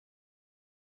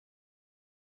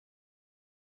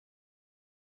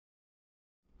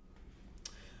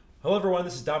Hello everyone,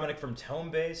 this is Dominic from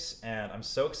Tonebase, and I'm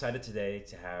so excited today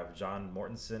to have John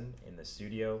Mortensen in the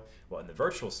studio, well, in the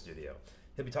virtual studio.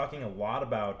 He'll be talking a lot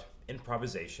about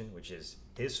improvisation, which is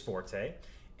his forte,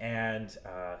 and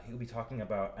he'll be talking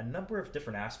about a number of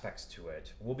different aspects to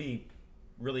it. We'll be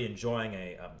really enjoying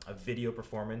a video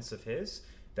performance of his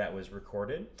that was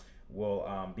recorded. We'll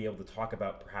be able to talk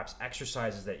about perhaps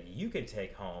exercises that you can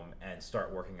take home and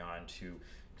start working on to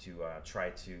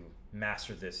try to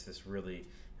master this really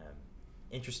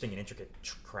interesting and intricate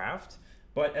craft.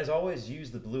 But as always,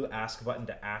 use the blue ask button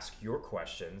to ask your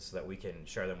questions so that we can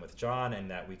share them with John and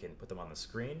that we can put them on the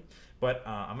screen. But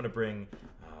I'm going to bring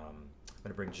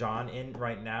John in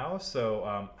right now.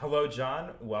 So hello,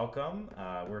 John. Welcome.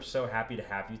 We're so happy to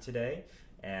have you today.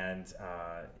 And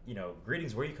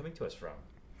greetings. Where are you coming to us from?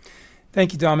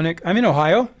 Thank you, Dominic. I'm in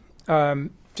Ohio,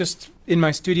 just in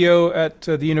my studio at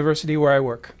the university where I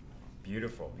work.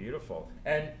 Beautiful, beautiful.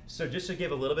 And so just to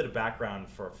give a little bit of background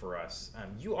for us,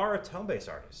 you are a Tonebase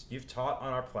artist. You've taught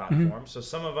on our platform. So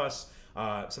some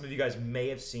of you guys may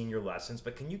have seen your lessons,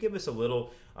 but can you give us a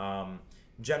little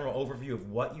general overview of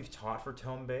what you've taught for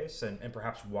Tonebase and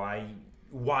perhaps why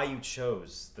you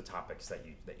chose the topics that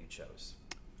you chose?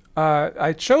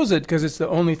 I chose it because it's the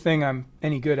only thing I'm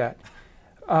any good at.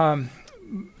 But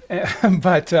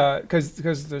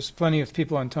because there's plenty of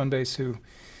people on Tonebase who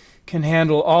can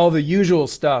handle all the usual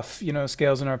stuff,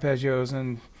 scales and arpeggios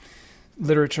and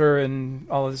literature and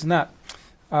all of this and that.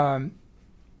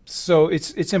 So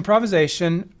it's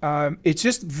improvisation. It's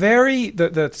just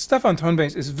the stuff on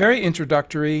Tonebase is very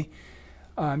introductory.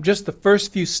 Just the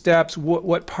first few steps,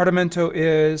 what partimento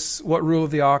is, what rule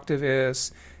of the octave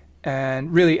is,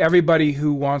 and really everybody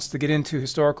who wants to get into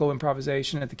historical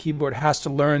improvisation at the keyboard has to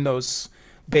learn those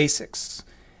basics.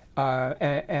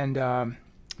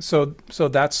 So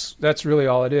that's really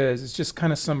all it is. It's just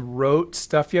kind of some rote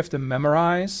stuff you have to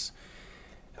memorize.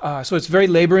 So it's very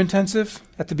labor intensive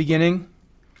at the beginning.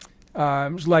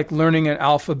 It's like learning an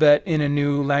alphabet in a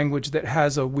new language that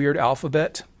has a weird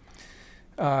alphabet.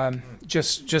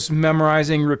 Just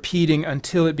memorizing, repeating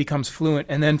until it becomes fluent,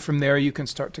 and then from there you can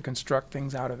start to construct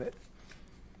things out of it.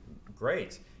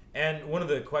 Great. And one of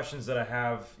the questions that I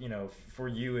have, for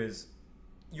you is,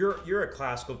 you're a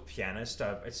classical pianist,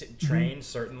 trained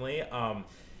certainly.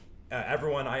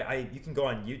 Everyone, you can go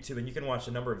on YouTube and you can watch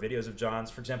a number of videos of John's.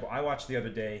 For example, I watched the other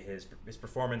day his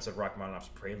performance of Rachmaninoff's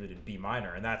Prelude in B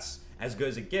minor, and that's as good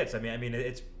as it gets. I mean,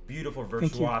 it's beautiful,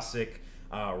 virtuosic,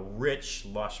 rich,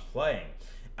 lush playing.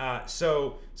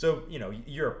 So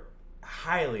you're a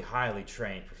highly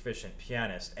trained, proficient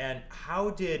pianist. And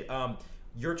how did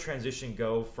your transition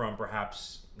go from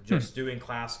perhaps just doing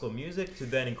classical music to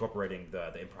then incorporating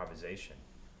the improvisation?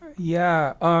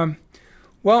 Yeah.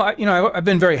 Well, I've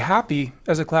been very happy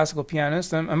as a classical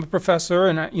pianist. I'm a professor,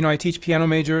 and I teach piano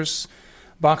majors,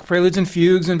 Bach preludes and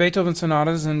fugues, and Beethoven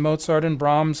sonatas, and Mozart and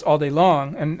Brahms all day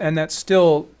long, and that's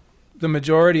still the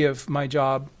majority of my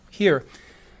job here.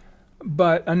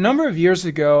 But a number of years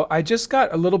ago, I just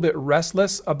got a little bit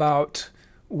restless about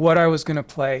what I was going to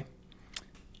play.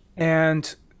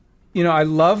 And, I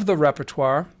love the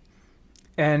repertoire,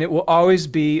 and it will always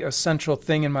be a central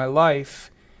thing in my life.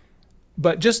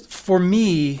 But just for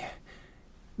me,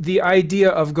 the idea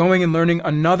of going and learning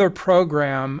another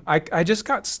program, I just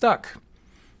got stuck.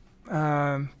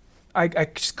 I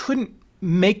just couldn't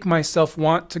make myself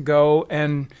want to go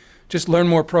and just learn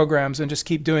more programs and just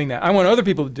keep doing that. I want other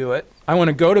people to do it. I want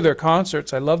to go to their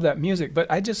concerts. I love that music. But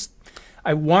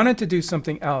I wanted to do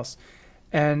something else.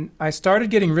 And I started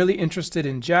getting really interested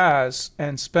in jazz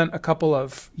and spent a couple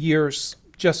of years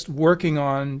just working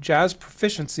on jazz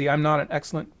proficiency. I'm not an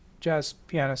excellent jazz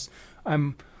pianist.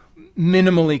 I'm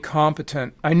minimally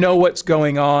competent. I know what's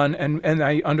going on, and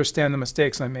I understand the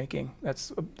mistakes I'm making.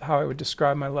 That's how I would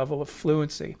describe my level of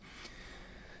fluency.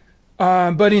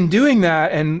 But in doing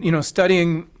that and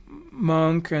studying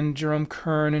Monk and Jerome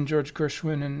Kern and George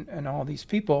Gershwin and all these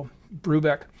people,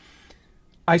 Brubeck,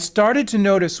 I started to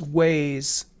notice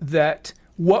ways that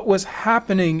what was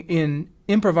happening in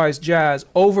improvised jazz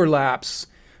overlaps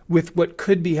with what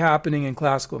could be happening in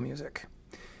classical music,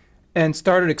 and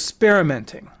started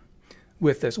experimenting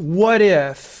with this. What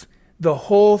if the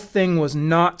whole thing was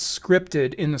not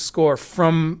scripted in the score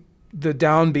from the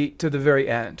downbeat to the very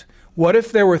end? What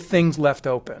if there were things left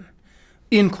open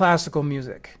in classical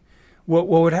music? What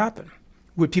would happen?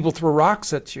 Would people throw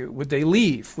rocks at you? Would they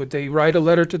leave? Would they write a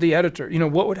letter to the editor?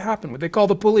 What would happen? Would they call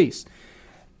the police?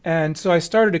 And so I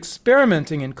started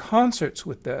experimenting in concerts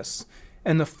with this.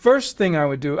 And the first thing I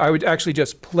would do, I would actually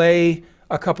just play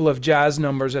a couple of jazz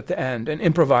numbers at the end and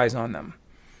improvise on them.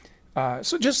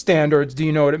 So just standards. Do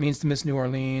you know what it means to miss New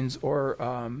Orleans, or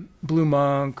Blue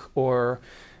Monk, or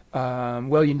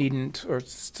Well You Needn't, or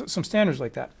some standards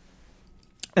like that.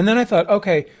 And then I thought,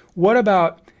 okay, what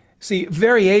about, see,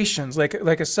 variations, like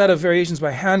a set of variations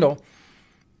by Handel.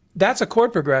 That's a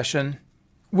chord progression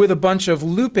with a bunch of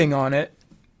looping on it.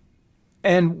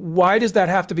 And why does that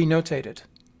have to be notated?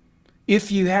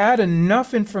 If you had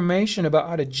enough information about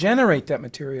how to generate that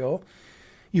material,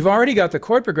 you've already got the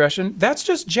chord progression. That's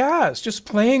just jazz, just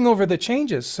playing over the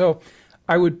changes. So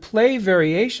I would play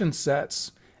variation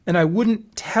sets, and I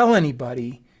wouldn't tell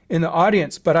anybody in the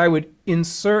audience, but I would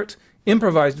insert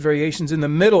improvised variations in the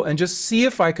middle and just see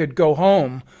if I could go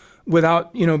home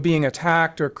without, being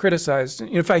attacked or criticized,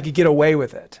 if I could get away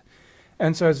with it.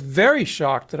 And so I was very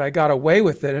shocked that I got away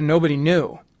with it and nobody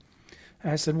knew.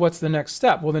 And I said, what's the next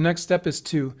step? Well, the next step is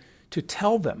to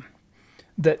tell them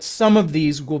that some of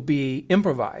these will be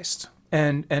improvised,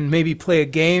 and maybe play a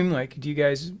game like, do you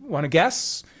guys want to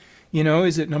guess?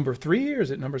 Is it number 3 or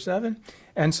is it number 7?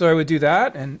 And so I would do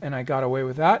that, and I got away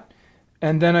with that.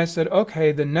 And then I said,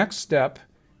 okay, the next step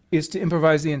is to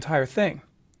improvise the entire thing.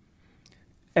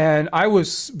 And I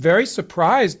was very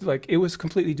surprised, like it was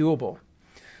completely doable.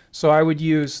 So I would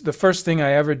use, the first thing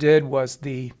I ever did was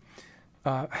the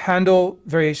Handel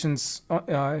Variations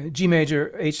G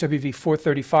major HWV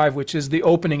 435, which is the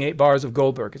opening 8 bars of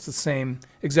Goldberg. It's the same,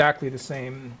 exactly the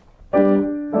same.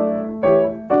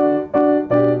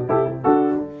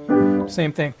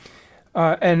 Same thing.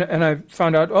 And I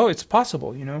found out, it's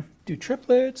possible, do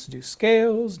triplets, do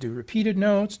scales, do repeated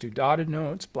notes, do dotted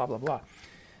notes, blah, blah,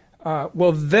 blah.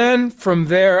 Well, then from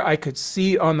there, I could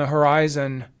see on the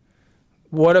horizon,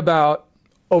 what about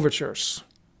overtures?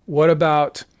 What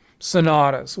about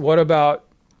sonatas? What about,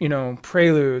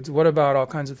 preludes? What about all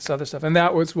kinds of this other stuff? And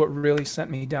that was what really sent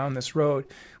me down this road,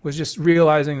 was just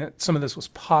realizing that some of this was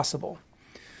possible.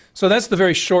 So that's the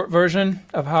very short version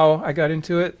of how I got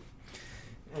into it.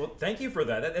 Well, thank you for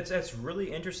that. That's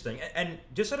really interesting. And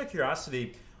just out of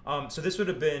curiosity, so this would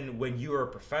have been when you were a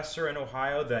professor in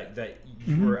Ohio that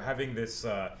you were having this,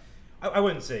 I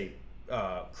wouldn't say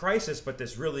crisis, but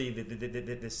this really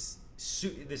this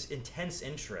intense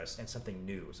interest in something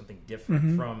new, something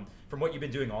different from what you've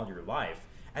been doing all your life.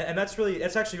 And that's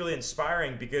actually really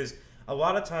inspiring, because a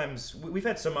lot of times we've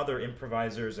had some other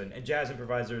improvisers and jazz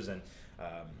improvisers and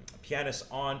pianists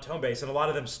on Tonebase, and a lot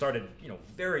of them started,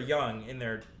 very young in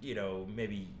their,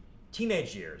 maybe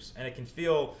teenage years, and it can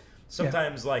feel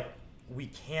sometimes like we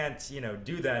can't,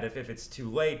 do that if it's too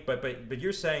late. But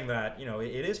you're saying that,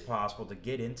 it is possible to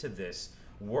get into this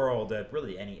world at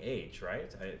really any age,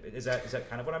 right? Is that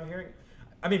kind of what I'm hearing?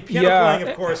 I mean, piano playing,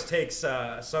 of course, takes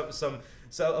a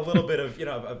little bit of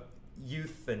of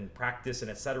youth and practice and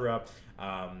etc.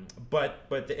 But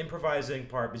the improvising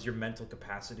part, is your mental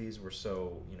capacities were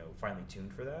so finely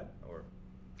tuned for that, or?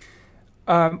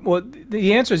 Well,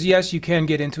 the answer is yes. You can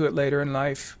get into it later in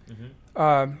life.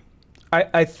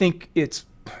 I think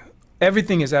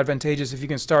everything is advantageous if you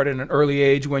can start at an early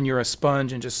age when you're a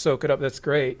sponge and just soak it up. That's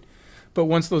great. But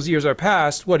once those years are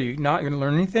past, what, are you not going to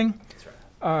learn anything? That's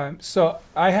right. So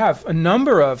I have a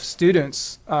number of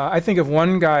students. I think of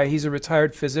one guy, he's a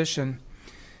retired physician,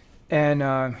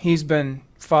 and he's been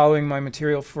following my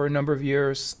material for a number of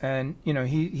years, and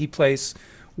he plays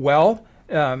well,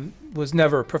 was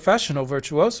never a professional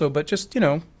virtuoso, but just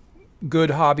good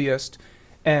hobbyist,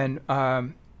 and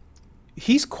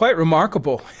he's quite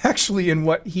remarkable actually in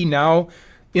what he now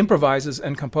improvises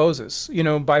and composes,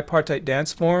 bipartite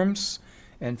dance forms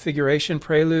and figuration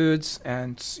preludes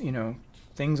and,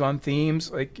 things on themes.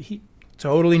 Like, he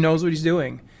totally knows what he's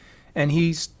doing. And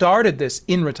he started this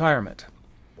in retirement.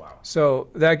 Wow. So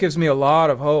that gives me a lot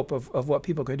of hope of what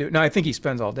people could do. Now, I think he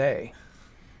spends all day.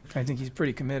 I think he's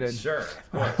pretty committed. Sure,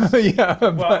 of course. Yeah.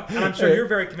 Well, and I'm sure you're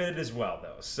very committed as well,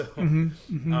 though. So,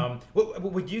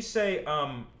 would you say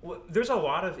there's a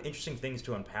lot of interesting things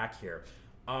to unpack here?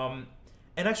 And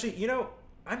actually,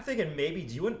 I'm thinking maybe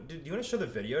do you want to show the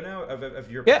video now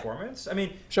of your performance? I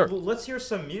mean, sure. Let's hear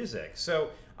some music.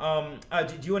 So,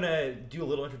 do you want to do a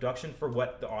little introduction for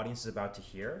what the audience is about to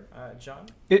hear, John?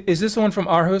 Is this the one from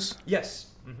Aarhus? Yes.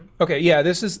 Okay. Yeah.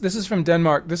 This is from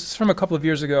Denmark. This is from a couple of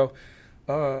years ago.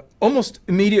 Almost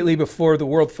immediately before the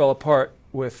world fell apart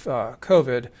with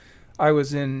COVID, I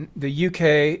was in the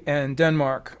UK and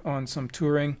Denmark on some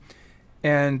touring,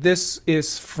 and this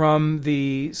is from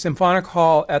the Symphonic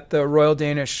Hall at the Royal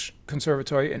Danish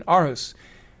Conservatory in Aarhus.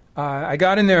 I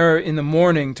got in there in the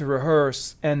morning to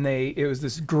rehearse, and it was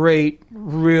this great,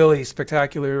 really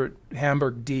spectacular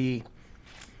Hamburg D,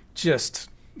 just,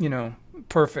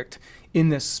 perfect. in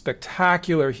this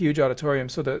spectacular, huge auditorium.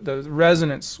 So the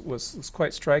resonance was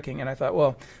quite striking. And I thought,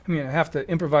 well, I mean, I have to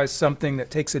improvise something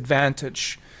that takes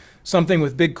advantage, something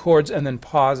with big chords and then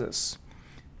pauses.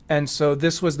 And so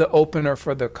this was the opener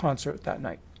for the concert that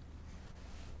night.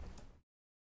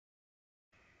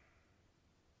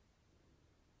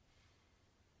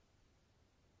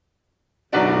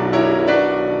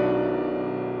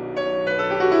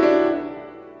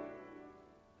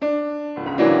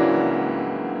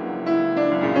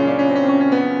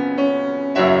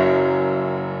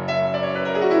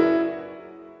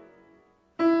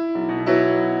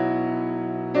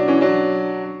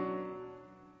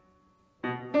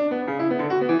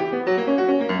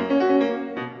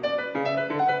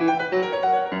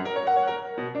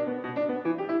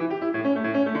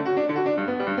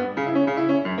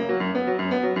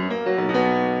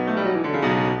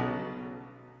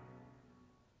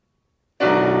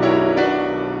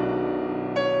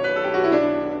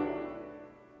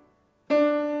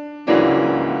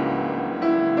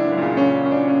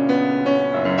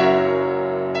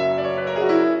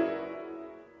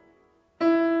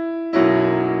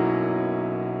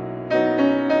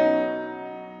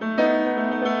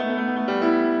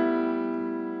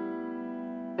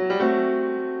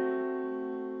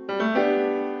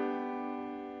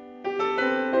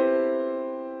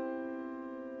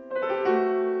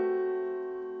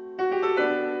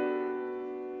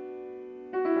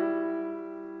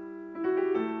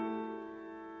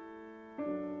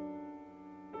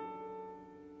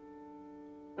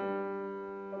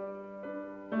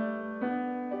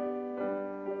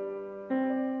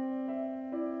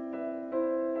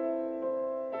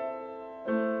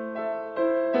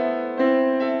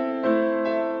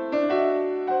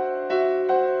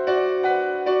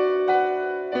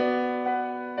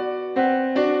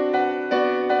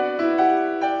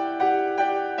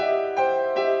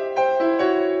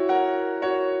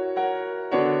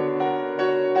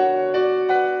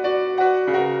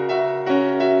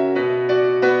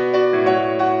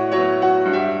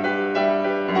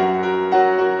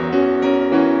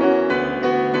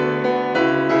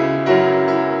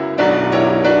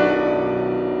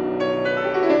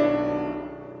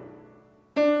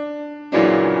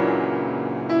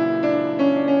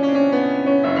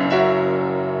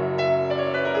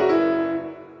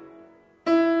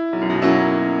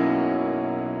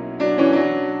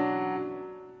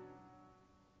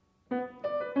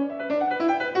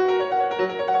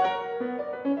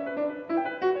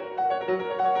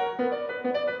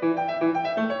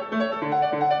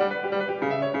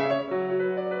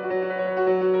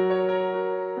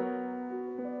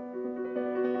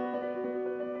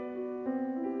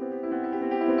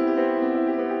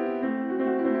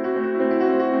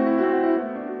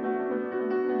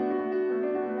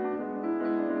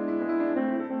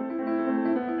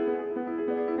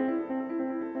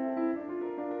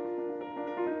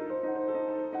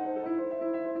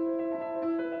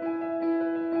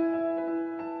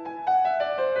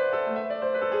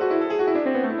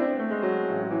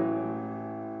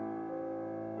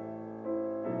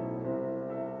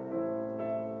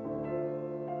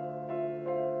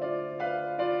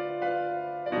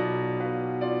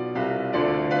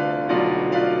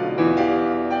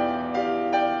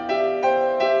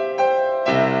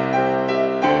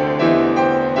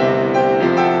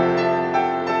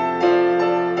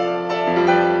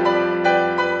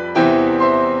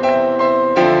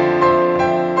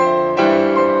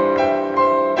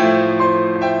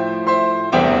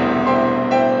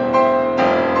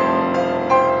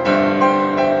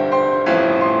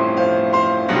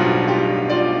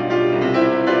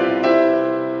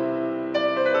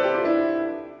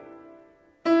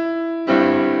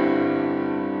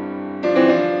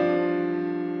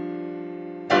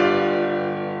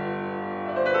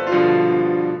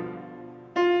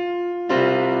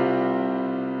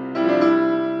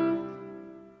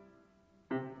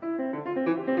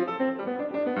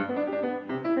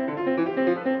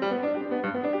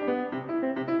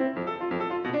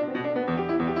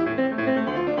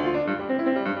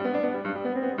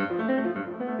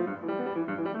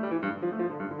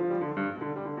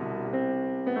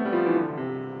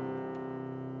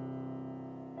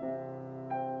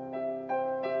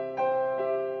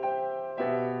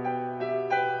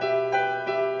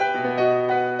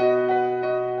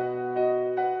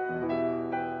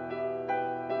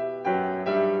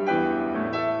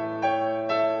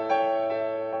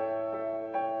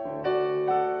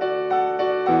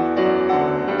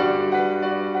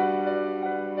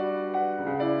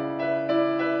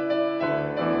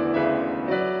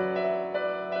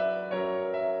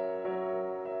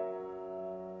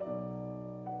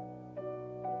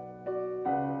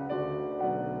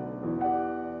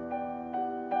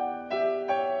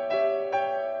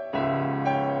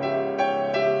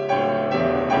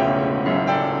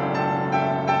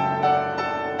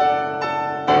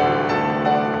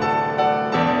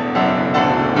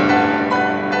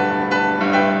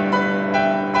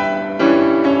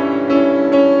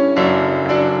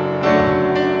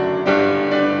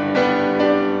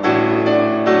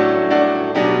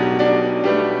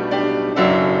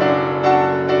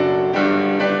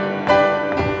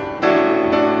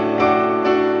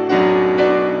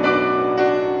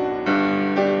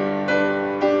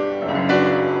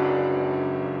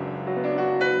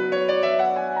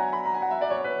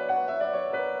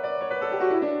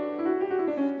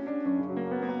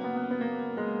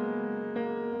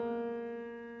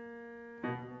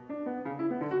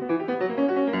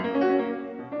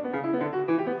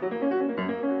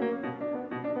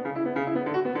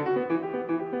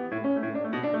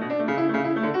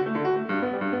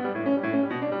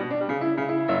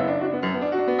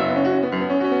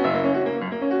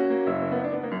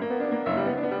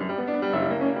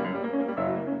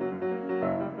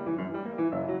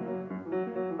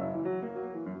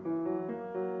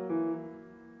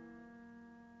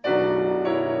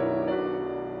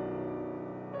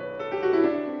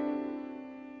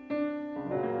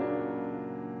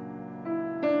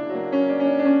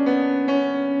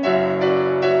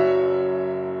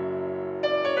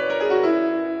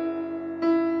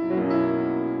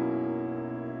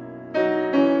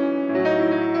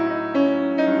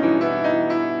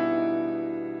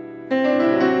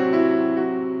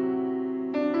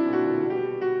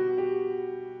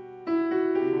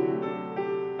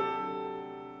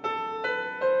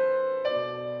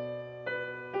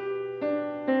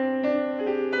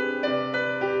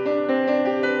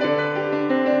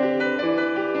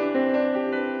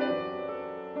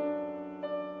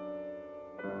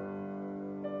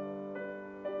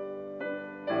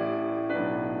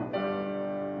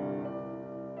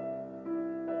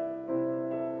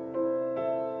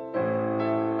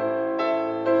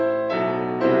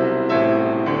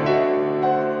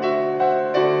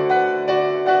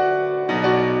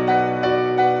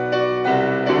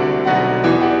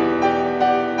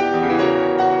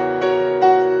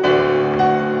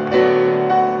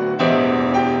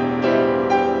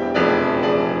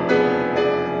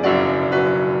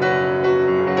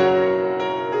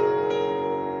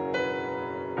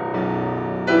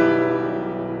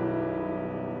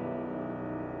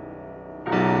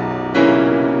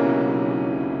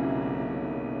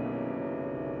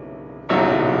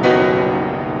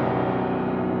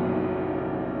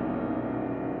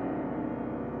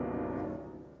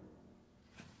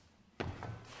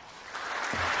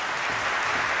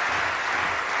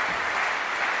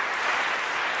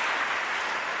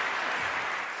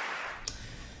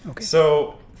 Okay.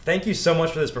 So thank you so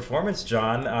much for this performance,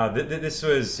 John. This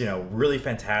was, really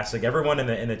fantastic. Everyone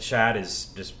in the chat is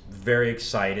just very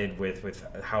excited with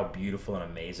how beautiful and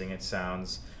amazing it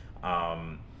sounds.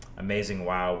 Amazing,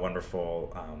 wow,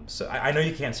 wonderful. So I know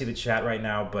you can't see the chat right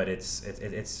now, but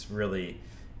it's really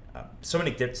so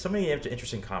many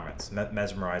interesting comments,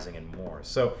 mesmerizing and more.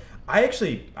 So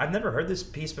I've never heard this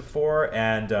piece before,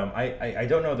 and I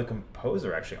don't know the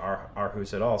composer actually,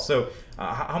 Arhus, at all. So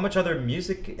how much other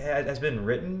music has been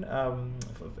written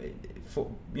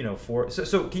for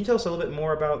so can you tell us a little bit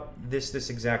more about this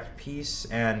exact piece?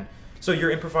 And so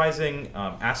you're improvising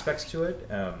aspects to it.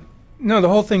 No, the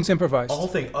whole thing's improvised. The whole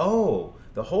thing. Oh,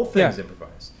 the whole thing's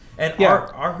improvised. And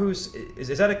Arhus,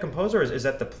 is that a composer, or is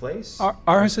that the place?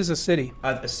 Aarhus is a city.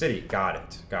 A city. Got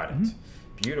it. Mm-hmm.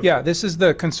 Beautiful. Yeah, this is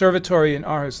the conservatory in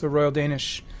Aarhus, the Royal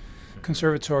Danish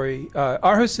Conservatory.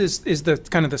 Aarhus is the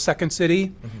kind of the second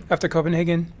city after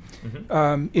Copenhagen,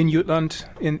 in Jutland,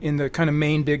 in the kind of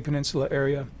main big peninsula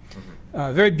area.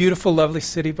 Very beautiful, lovely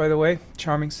city, by the way.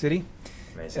 Charming city.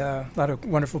 Amazing. A lot of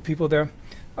wonderful people there.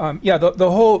 The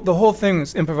whole thing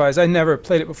is improvised. I never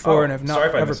played it before and have not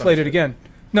ever played it again.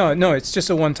 No, it's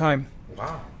just a one-time.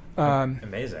 Wow.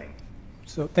 Amazing.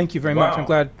 So thank you very much. I'm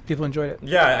glad people enjoyed it.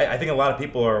 Yeah, I think a lot of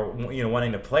people are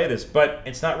wanting to play this, but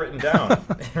it's not written down,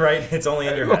 right? It's only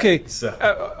in your head. Okay. So.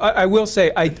 I will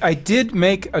say I did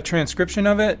make a transcription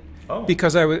of it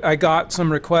because I got some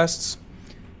requests.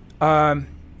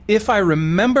 If I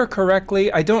remember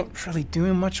correctly, I don't really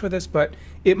do much with this, but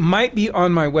it might be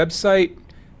on my website.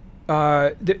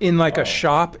 In like a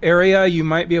shop area, you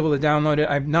might be able to download it.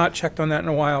 I've not checked on that in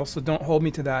a while, so don't hold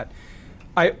me to that.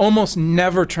 I almost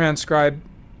never transcribe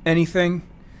anything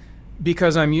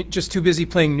because I'm just too busy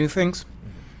playing new things.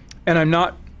 And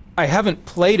I haven't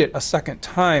played it a second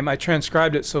time. I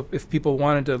transcribed it so if people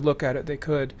wanted to look at it, they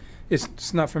could.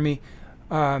 It's not for me.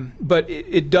 But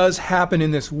it does happen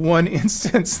in this one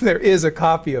instance. There is a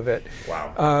copy of it.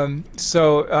 Wow.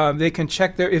 So they can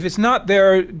check there. If it's not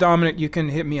there, Dominic, you can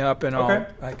hit me up and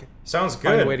I can Sounds good.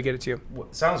 find a way to get it to you.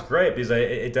 Sounds great, because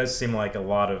it does seem like a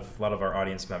lot of our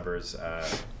audience members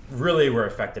really were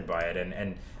affected by it.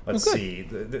 And let's see,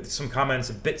 some comments.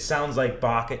 A bit sounds like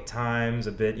Bach at times.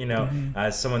 A bit,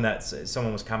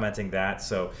 someone was commenting that.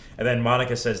 So, and then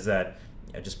Monica says that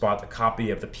I just bought the copy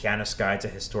of the Pianist Guide to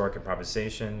Historic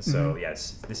Improvisation. So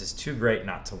yes, this is too great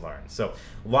not to learn. So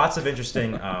lots of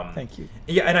interesting. Thank you.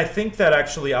 Yeah, and I think that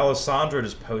actually Alessandro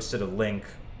just posted a link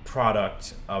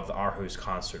product of the Aarhus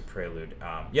concert prelude.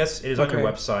 Yes, it is on your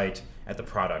website at the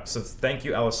product. So thank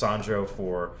you, Alessandro,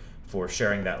 for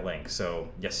sharing that link. So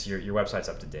yes, your website's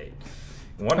up to date.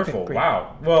 Wonderful. Okay,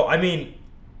 wow. Well, I mean,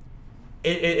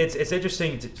 it's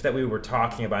interesting that we were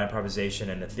talking about improvisation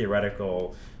in a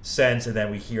theoretical sense, and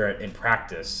then we hear it in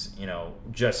practice,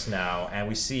 just now, and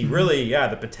we see really,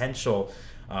 the potential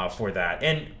for that.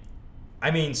 And I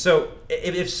mean, so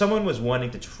if someone was wanting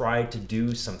to try to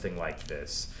do something like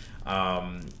this,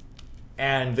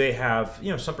 and they have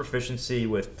some proficiency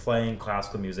with playing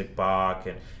classical music, Bach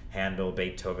and Handel,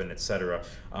 Beethoven, etc.,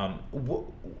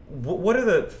 what are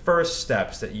the first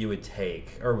steps that you would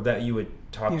take, or that you would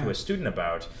talk to a student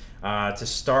about, to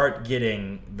start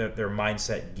getting their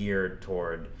mindset geared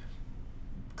toward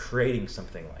creating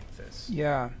something like this?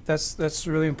 Yeah, that's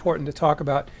really important to talk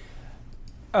about.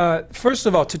 First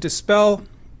of all, to dispel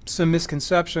some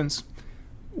misconceptions,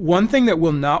 one thing that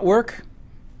will not work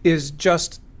is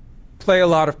just play a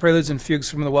lot of preludes and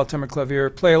fugues from the Well-Tempered Clavier,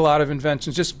 play a lot of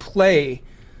inventions, just play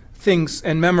things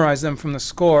and memorize them from the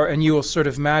score, and you will sort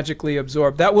of magically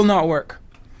absorb. That will not work.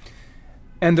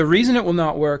 And the reason it will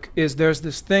not work is there's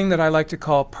this thing that I like to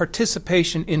call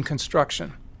participation in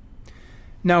construction.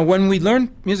 Now, when we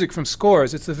learn music from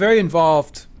scores, it's a very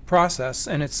involved process,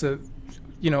 and it's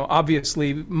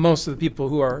obviously most of the people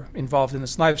who are involved in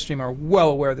this live stream are well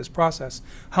aware of this process,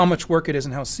 how much work it is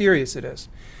and how serious it is.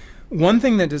 One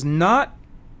thing that is not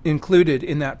included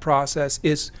in that process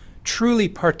is truly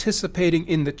participating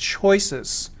in the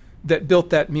choices that built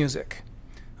that music.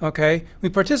 Okay? We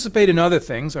participate in other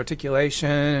things, articulation,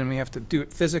 and we have to do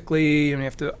it physically, and we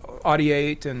have to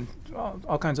audiate, and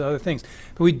all kinds of other things.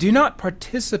 But we do not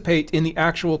participate in the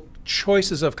actual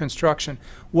choices of construction.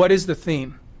 What is the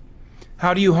theme?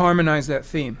 How do you harmonize that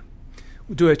theme?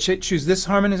 Do I choose this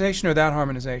harmonization or that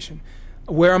harmonization?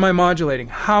 Where am I modulating?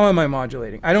 How am I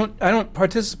modulating? I don't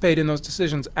participate in those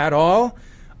decisions at all.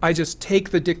 I just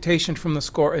take the dictation from the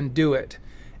score and do it.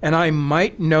 And I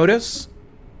might notice,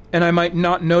 and I might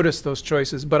not notice those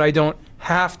choices, but I don't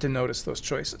have to notice those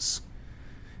choices.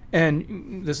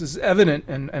 And this is evident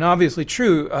and obviously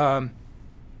true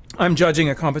I'm judging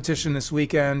a competition this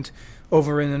weekend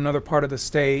over in another part of the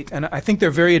state, and I think they're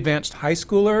very advanced high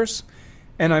schoolers,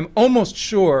 and I'm almost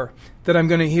sure that I'm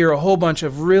going to hear a whole bunch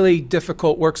of really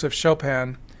difficult works of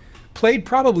Chopin, played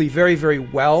probably very, very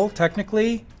well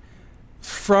technically,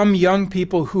 from young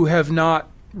people who have not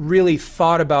really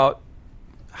thought about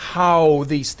how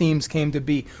these themes came to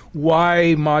be.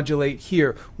 Why modulate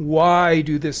here? Why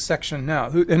do this section now?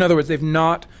 In other words, they've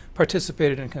not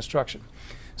participated in construction.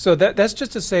 So that's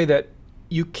just to say that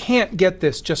you can't get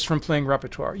this just from playing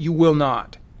repertoire. You will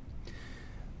not.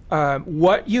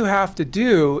 What you have to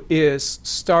do is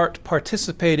start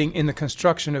participating in the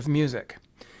construction of music.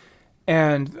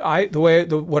 And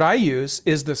what I use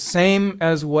is the same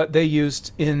as what they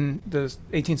used in the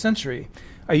 18th century.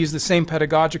 I use the same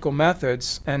pedagogical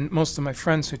methods, and most of my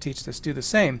friends who teach this do the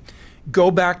same.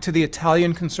 Go back to the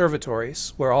Italian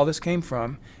conservatories, where all this came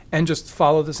from, and just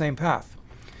follow the same path.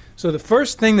 So the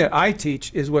first thing that I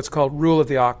teach is what's called rule of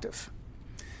the octave.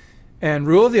 And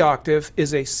rule of the octave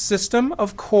is a system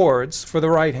of chords for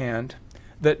the right hand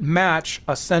that match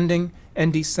ascending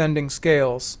and descending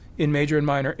scales in major and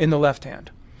minor in the left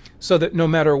hand, so that no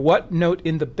matter what note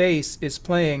in the bass is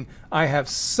playing, I have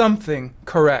something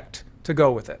correct to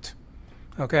go with it,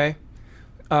 okay?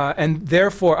 And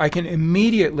therefore, I can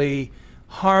immediately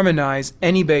harmonize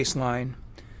any bass line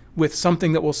with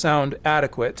something that will sound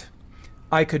adequate.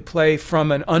 I could play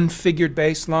from an unfigured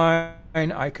bass line.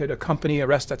 I could accompany a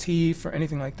recitative or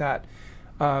anything like that,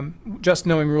 just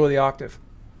knowing rule of the octave.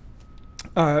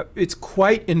 It's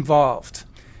quite involved,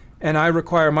 and I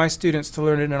require my students to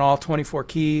learn it in all 24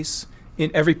 keys in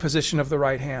every position of the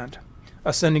right hand.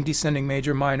 Ascending, descending,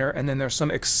 major, minor, and then there's some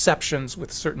exceptions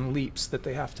with certain leaps that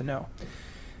they have to know.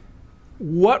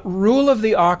 What rule of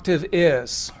the octave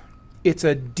is, it's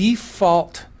a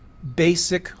default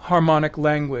basic harmonic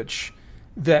language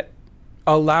that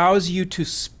allows you to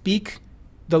speak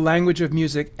the language of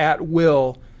music at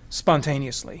will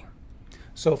spontaneously.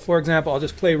 So for example, I'll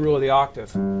just play rule of the octave.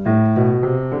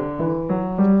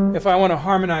 If I want to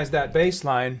harmonize that bass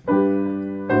line,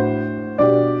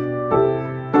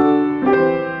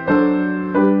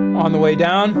 on the way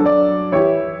down,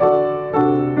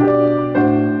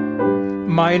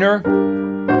 minor,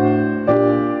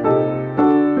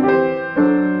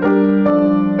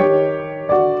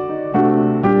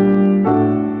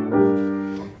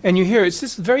 and you hear it's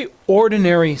just very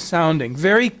ordinary sounding,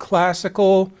 very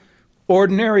classical,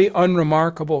 ordinary,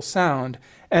 unremarkable sound.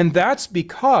 And that's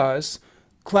because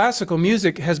classical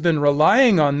music has been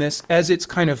relying on this as its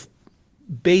kind of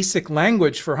basic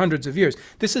language for hundreds of years.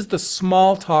 This is the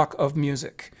small talk of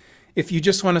music. If you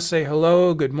just want to say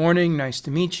hello, good morning, nice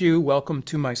to meet you, welcome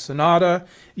to my sonata,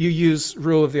 you use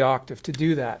rule of the octave to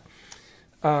do that.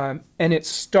 And it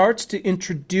starts to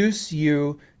introduce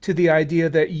you to the idea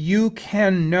that you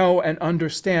can know and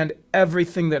understand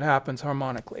everything that happens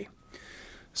harmonically.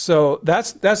 So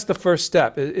that's the first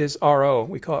step, is RO.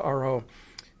 We call it RO.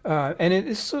 And it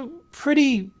is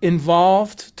pretty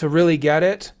involved to really get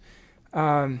it.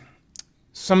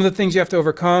 Some of the things you have to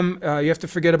overcome, you have to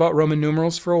forget about Roman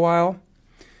numerals for a while,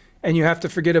 and you have to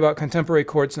forget about contemporary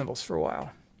chord symbols for a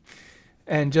while,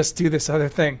 and just do this other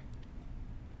thing.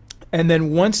 And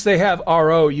then once they have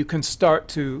RO, you can start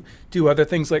to do other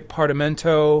things like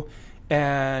partimento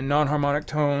and non-harmonic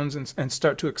tones and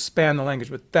start to expand the language.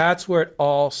 But that's where it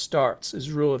all starts,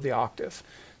 is rule of the octave.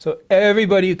 So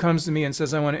everybody who comes to me and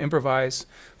says, I want to improvise,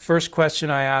 first question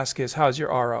I ask is, how's your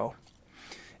RO?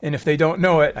 And if they don't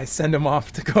know it, I send them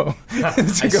off to go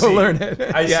learn it.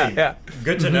 I see. Yeah.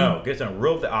 Good to know. Good to know.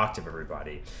 Rule of the octave,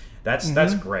 everybody.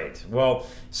 That's great. Well,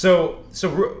 so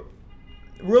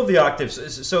rule of the octave.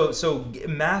 So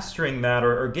mastering that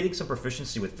or getting some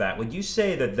proficiency with that. Would you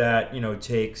say that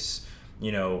takes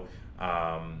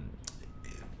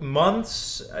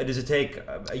months? Does it take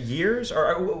years?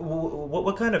 Or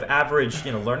what kind of average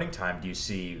learning time do you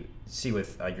see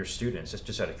with your students?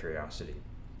 Just out of curiosity.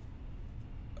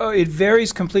 It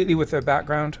varies completely with their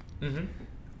background.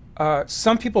 Mm-hmm.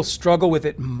 Some people struggle with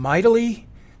it mightily.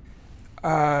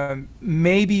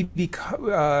 Maybe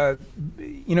because,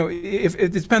 if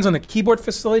it depends on the keyboard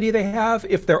facility they have.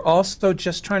 If they're also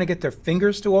just trying to get their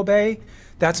fingers to obey,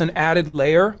 that's an added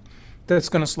layer that's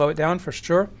going to slow it down for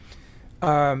sure.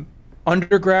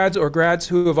 Undergrads or grads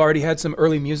who have already had some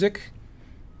early music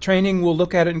training will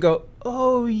look at it and go,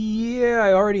 oh yeah,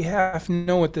 I already half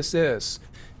know what this is,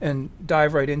 and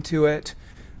dive right into it.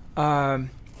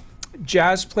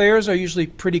 Jazz players are usually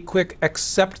pretty quick,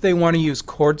 except they want to use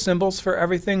chord symbols for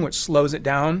everything, which slows it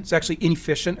down. It's actually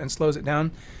inefficient and slows it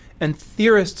down. And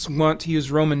theorists want to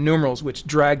use Roman numerals, which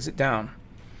drags it down.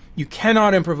 You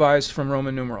cannot improvise from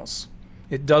Roman numerals.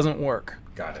 It doesn't work.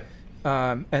 Got it.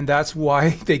 And that's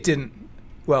why they didn't,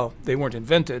 well, they weren't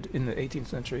invented in the 18th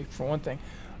century, for one thing,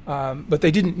 but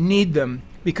they didn't need them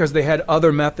because they had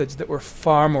other methods that were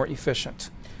far more efficient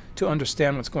to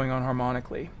understand what's going on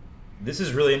harmonically. This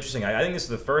is really interesting. I think this is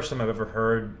the first time I've ever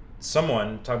heard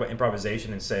someone talk about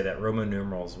improvisation and say that Roman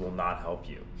numerals will not help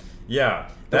you. Yeah,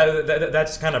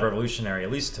 that's kind of revolutionary,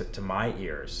 at least to my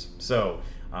ears. So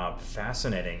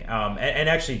fascinating. And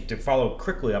actually, to follow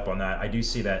quickly up on that, I do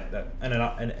see that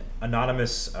an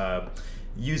anonymous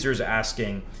user is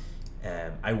asking,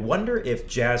 I wonder if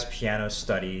jazz piano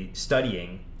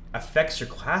studying affects your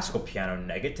classical piano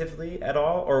negatively at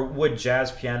all, or would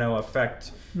jazz piano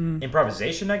affect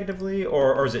improvisation negatively,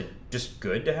 or is it just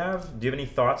good to have? Do you have any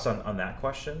thoughts on that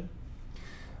question?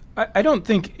 I don't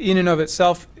think in and of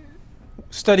itself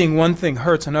studying one thing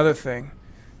hurts another thing.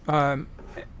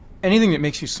 Anything that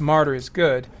makes you smarter is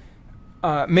good.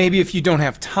 Maybe if you don't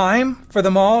have time for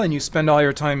them all and you spend all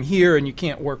your time here and you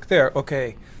can't work there,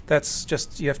 okay, that's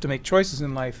just, you have to make choices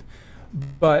in life.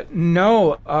 But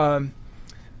no,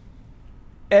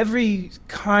 every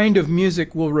kind of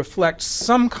music will reflect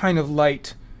some kind of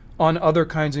light on other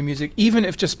kinds of music, even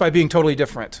if just by being totally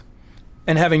different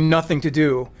and having nothing to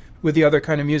do with the other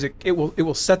kind of music. It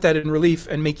will set that in relief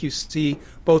and make you see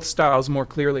both styles more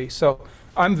clearly. So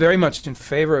I'm very much in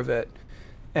favor of it.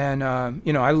 And,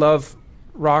 you know, I love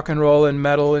rock and roll and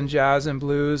metal and jazz and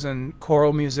blues and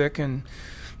choral music and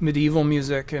medieval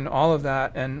music and all of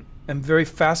that. And I'm very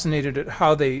fascinated at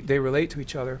how they relate to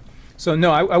each other. So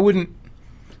no, I wouldn't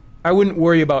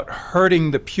worry about hurting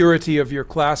the purity of your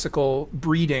classical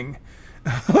breeding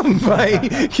by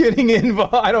getting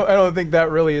involved. I don't think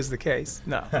that really is the case.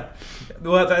 No.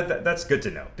 Well, that's good to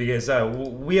know, because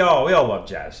we all love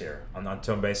jazz here on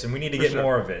Tonebase, and we need to get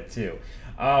more of it too.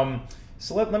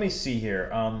 So let me see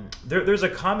here. There's a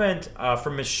comment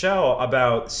from Michelle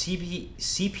about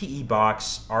CPE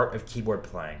Bach's Art of Keyboard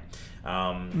Playing.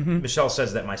 Michelle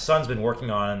says that my son's been working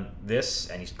on this,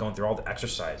 and he's going through all the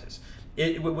exercises.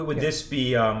 Would this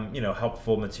be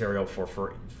helpful material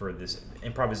for this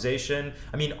improvisation?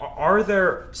 I mean, are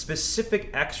there specific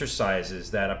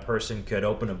exercises that a person could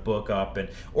open a book up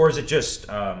or is it just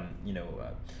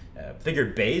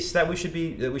figured bass that we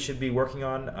should be working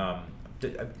on?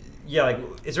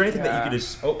 Is there anything that you could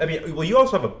just? I mean, well, you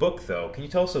also have a book though. Can you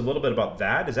tell us a little bit about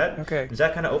that? Does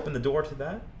that kind of open the door to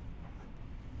that?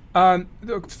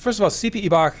 First of all, CPE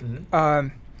Bach.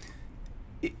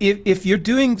 If you're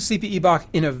doing CPE Bach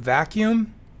in a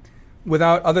vacuum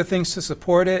without other things to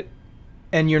support it,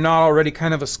 and you're not already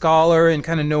kind of a scholar and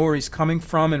kind of know where he's coming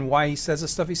from and why he says the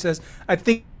stuff he says, I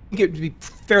think it would be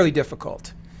fairly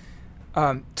difficult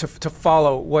to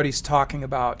follow what he's talking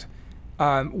about.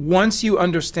 Once you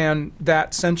understand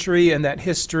that century and that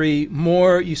history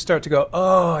more, you start to go,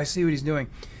 oh, I see what he's doing.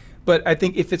 But I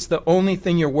think if it's the only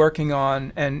thing you're working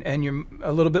on and you're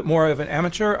a little bit more of an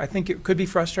amateur, I think it could be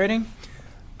frustrating.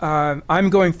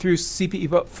 I'm going through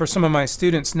CPE for some of my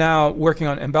students now, working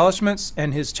on embellishments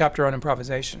and his chapter on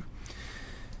improvisation.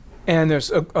 And there's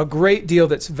a great deal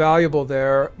that's valuable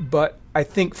there, but I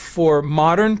think for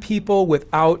modern people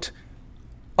without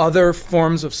other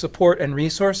forms of support and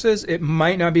resources, it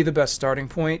might not be the best starting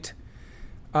point.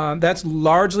 That's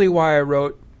largely why I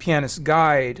wrote Pianist's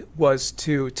Guide, was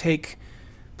to take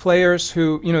players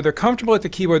who, they're comfortable at the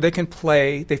keyboard, they can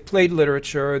play, they've played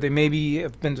literature, they maybe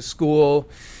have been to school,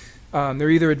 they're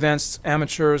either advanced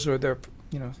amateurs or they're,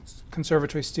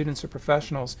 conservatory students or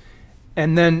professionals,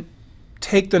 and then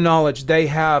take the knowledge they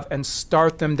have and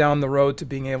start them down the road to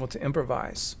being able to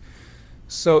improvise.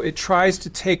 So it tries to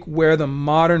take where the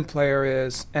modern player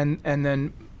is and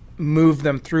then move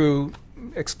them through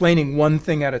explaining one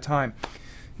thing at a time.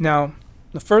 Now,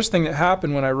 the first thing that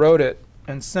happened when I wrote it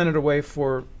and sent it away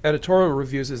for editorial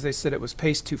reviews is they said it was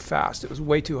paced too fast. It was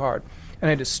way too hard. And I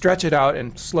had to stretch it out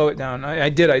and slow it down. I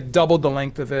did. I doubled the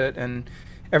length of it and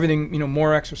everything,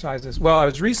 more exercises. Well, I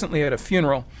was recently at a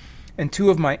funeral, and two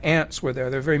of my aunts were there.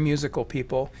 They're very musical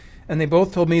people. And they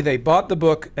both told me they bought the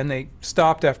book and they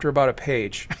stopped after about a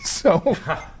page. So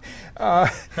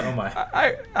oh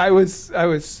my. I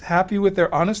was happy with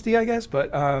their honesty, I guess,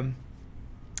 but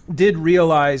did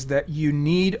realize that you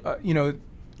need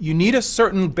a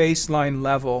certain baseline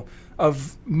level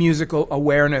of musical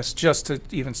awareness just to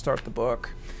even start the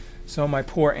book. So my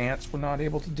poor aunts were not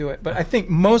able to do it. But I think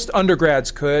most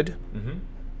undergrads could.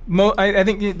 I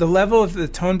think the level of the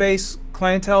Tonebase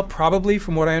clientele, probably,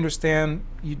 from what I understand,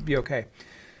 you'd be okay.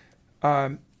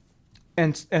 And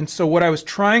so what I was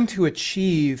trying to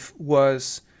achieve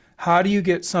was, how do you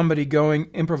get somebody going,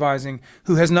 improvising,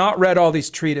 who has not read all these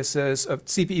treatises of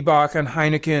C.P. Bach and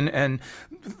Heineken and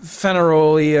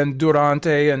Fenaroli and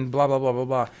Durante and blah, blah, blah,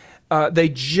 blah, blah.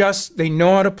 They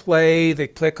know how to play, they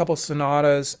play a couple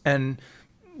sonatas, and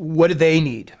what do they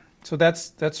need? So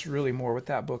that's really more what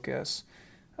that book is,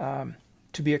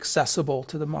 to be accessible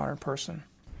to the modern person.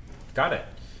 Got it.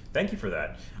 Thank you for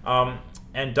that.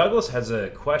 And Douglas has a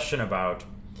question about,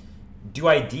 do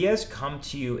ideas come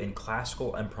to you in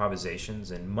classical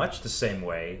improvisations in much the same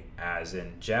way as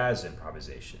in jazz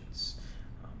improvisations?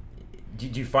 Do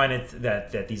you find it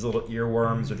that these little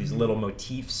earworms or these little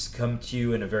motifs come to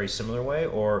you in a very similar way,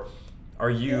 or are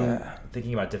you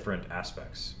thinking about different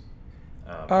aspects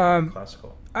of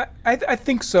classical? I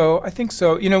think so. I think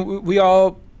so. You know, we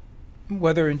all,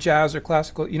 whether in jazz or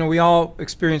classical, you know, we all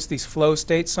experience these flow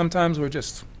states sometimes where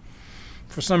just,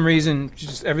 for some reason,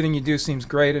 just everything you do seems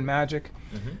great and magic.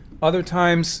 Mm-hmm. Other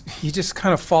times, you just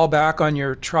kind of fall back on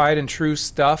your tried and true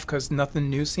stuff because nothing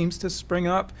new seems to spring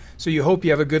up. So you hope you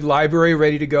have a good library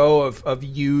ready to go of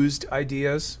used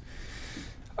ideas.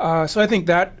 So I think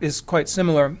that is quite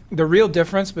similar. The real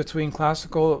difference between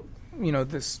classical, you know,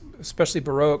 this especially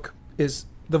Baroque, is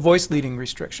the voice leading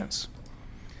restrictions.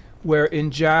 Where in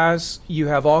jazz, you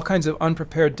have all kinds of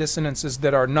unprepared dissonances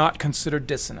that are not considered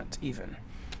dissonant even.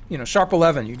 You know, sharp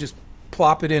 11, you just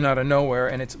plop it in out of nowhere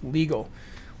and it's legal.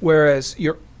 Whereas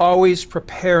you're always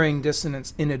preparing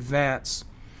dissonance in advance.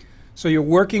 So you're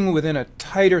working within a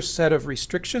tighter set of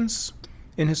restrictions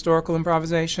in historical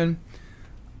improvisation.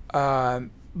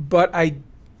 But I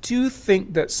do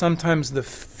think that sometimes the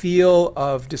feel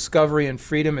of discovery and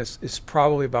freedom is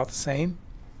probably about the same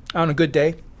on a good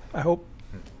day, I hope.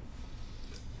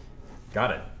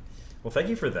 Got it. Well, thank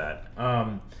you for that.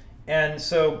 And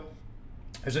so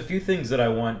there's a few things that I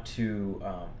want to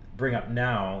bring up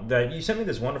now. That you sent me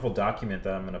this wonderful document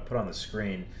that I'm going to put on the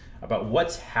screen about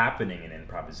what's happening in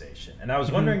improvisation. And I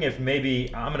was wondering if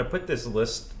maybe I'm going to put this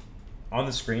list on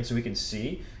the screen so we can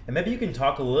see, and maybe you can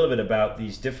talk a little bit about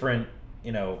these different,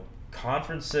 you know,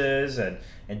 conferences and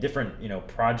different, you know,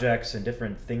 projects and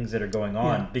different things that are going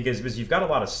on, because you've got a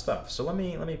lot of stuff. So let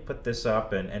me put this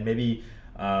up and maybe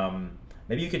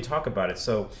maybe you can talk about it.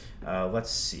 So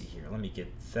let's see here. Let me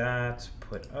get that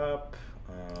put up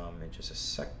in just a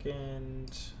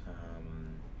second.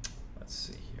 Let's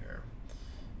see here.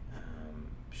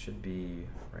 Should be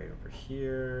right over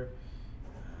here.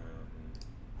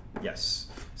 Yes.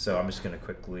 So I'm just going to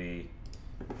quickly,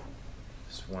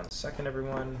 just 1 second,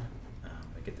 everyone.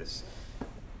 I get this,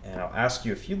 and I'll ask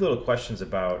you a few little questions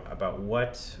about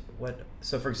what.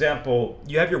 So, for example,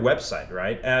 you have your website,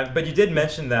 right? But you did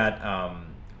mention that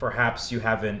perhaps you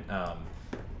haven't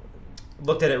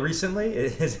looked at it recently.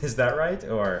 Is that right?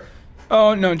 Or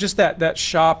oh no, just that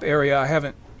shop area. I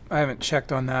haven't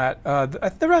checked on that.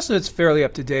 The rest of it's fairly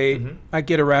up to date. Mm-hmm. I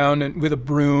get around and with a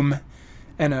broom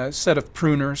and a set of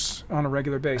pruners on a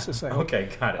regular basis, I hope. Okay,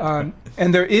 got it.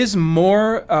 And there is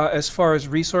more as far as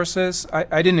resources.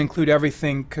 I didn't include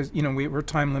everything because, you know, we're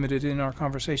time limited in our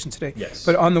conversation today. Yes.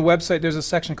 But on the website, there's a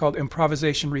section called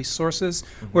Improvisation Resources,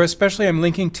 where especially I'm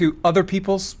linking to other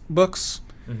people's books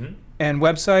and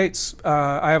websites.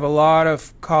 I have a lot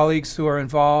of colleagues who are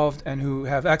involved and who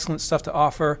have excellent stuff to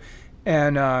offer.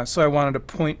 And so I wanted to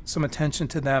point some attention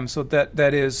to them. So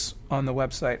that is on the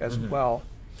website as well.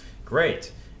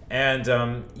 Great.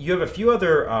 And you have a few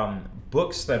other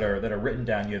books that are written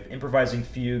down. You have Improvising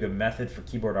Fugue, a method for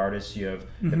keyboard artists. You have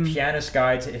The Pianist's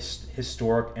Guide to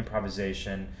Historic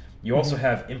Improvisation. You also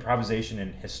have Improvisation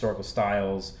in Historical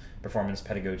Styles, Performance,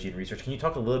 Pedagogy, and Research. Can you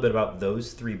talk a little bit about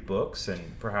those 3 books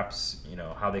and perhaps, you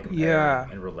know, how they compare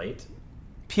and relate?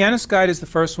 Pianist's Guide is the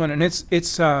first one, and it's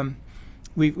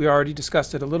we already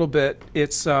discussed it a little bit.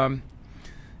 It's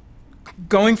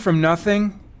going from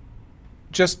nothing,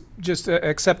 just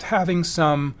except having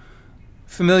some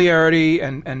familiarity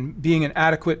and being an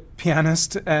adequate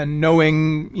pianist and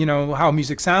knowing, you know, how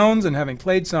music sounds and having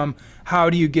played some, how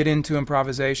do you get into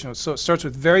improvisation? So it starts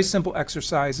with very simple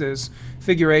exercises,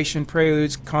 figuration,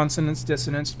 preludes, consonants,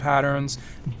 dissonance, patterns,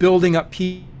 building up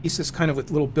pieces kind of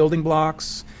with little building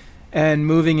blocks, and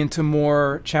moving into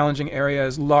more challenging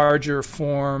areas, larger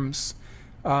forms.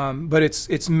 But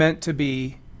it's meant to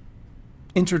be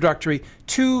introductory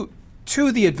to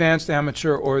the advanced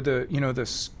amateur or the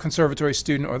conservatory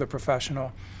student or the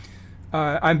professional.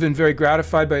 I've been very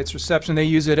gratified by its reception. They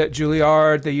use it at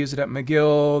Juilliard, they use it at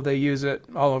McGill, they use it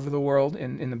all over the world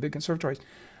in the big conservatories.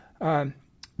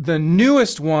 The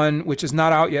newest one, which is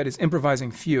not out yet, is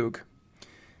Improvising Fugue.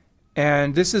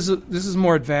 And this is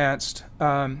more advanced.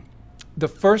 The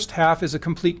first half is a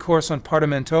complete course on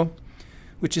Partimento,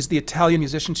 which is the Italian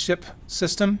musicianship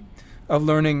system of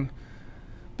learning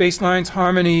bass lines,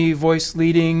 harmony, voice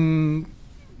leading,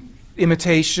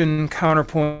 imitation,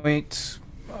 counterpoint,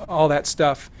 all that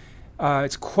stuff.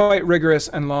 It's quite rigorous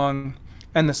and long.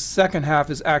 And the second half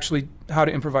is actually how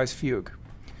to improvise fugue.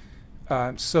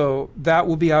 So that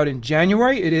will be out in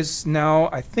January. It is now,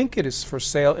 I think it is for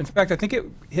sale. In fact, I think it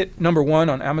hit #1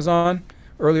 on Amazon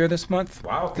earlier this month.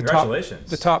 Wow, congratulations.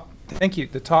 Thank you.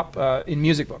 The top in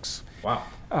music books. Wow.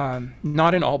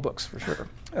 Not in all books, for sure.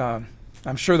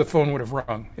 I'm sure the phone would have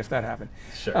rung if that happened.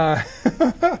 Sure.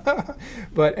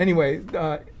 But anyway,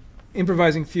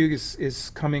 improvising fugue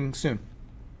is coming soon.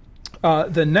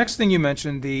 The next thing you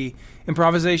mentioned, the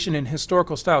improvisation in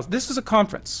historical styles. This is a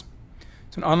conference.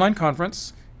 It's an online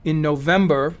conference in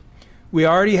November. We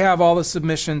already have all the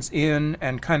submissions in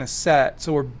and kind of set,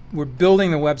 so we're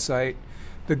building the website.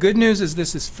 The good news is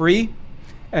this is free,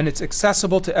 and it's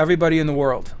accessible to everybody in the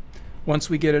world once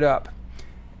we get it up.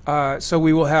 So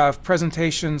we will have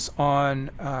presentations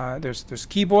on, there's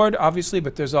keyboard, obviously,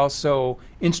 but there's also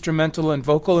instrumental and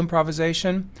vocal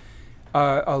improvisation.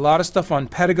 A lot of stuff on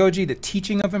pedagogy, the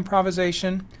teaching of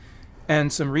improvisation,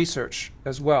 and some research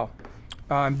as well.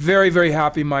 I'm very, very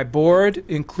happy. My board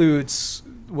includes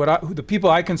the people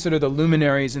I consider the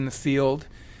luminaries in the field,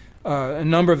 a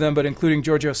number of them, but including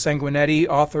Giorgio Sanguinetti,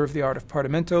 author of The Art of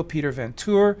Partimento, Peter Van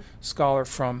Tour, scholar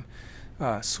from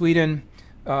Sweden,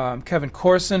 Kevin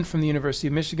Corson from the University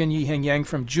of Michigan, Yiheng Yang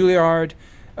from Juilliard,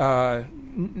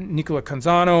 Nicola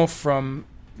Canzano from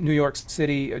New York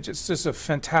City. Just a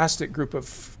fantastic group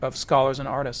of scholars and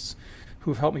artists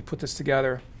who've helped me put this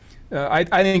together. I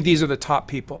think these are the top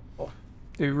people.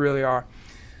 They really are.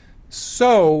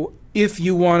 So if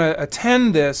you want to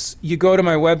attend this, you go to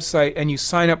my website and you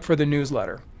sign up for the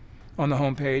newsletter on the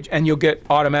homepage, and you'll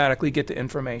automatically get the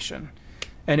information.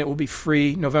 And it will be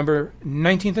free November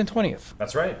 19th and 20th.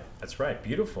 That's right. That's right.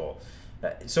 Beautiful.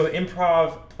 So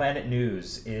Improv Planet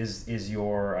News is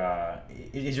your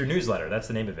newsletter. That's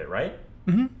the name of it, right?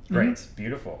 Mm-hmm. Great. Mm-hmm.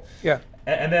 Beautiful. Yeah.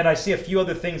 And then I see a few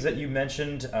other things that you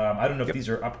mentioned. I don't know if these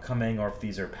are upcoming or if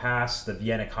these are past. The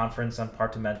Vienna Conference on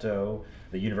Partimento,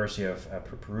 the University of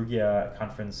Perugia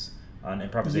Conference on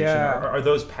Improvisation. Yeah. Are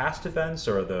those past events,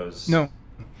 or are those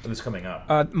coming up?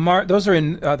 Those are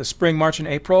in the spring, March, and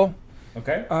April.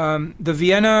 Okay. The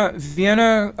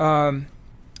Vienna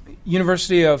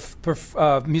University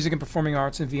of Music and Performing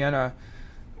Arts in Vienna,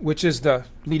 which is the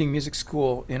leading music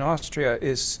school in Austria,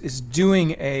 is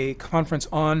doing a conference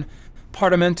on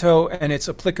Partimento and its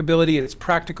applicability, its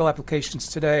practical applications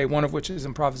today, one of which is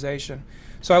improvisation.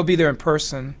 So I'll be there in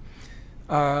person.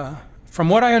 From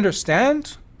what I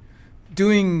understand,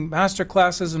 doing master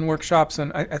classes and workshops,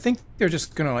 and I think they're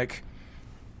just going to like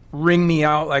wring me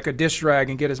out like a dish rag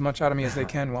and get as much out of me as they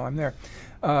can while I'm there.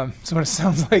 So what it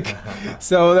sounds like.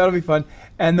 So that'll be fun.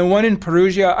 And the one in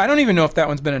Perugia, I don't even know if that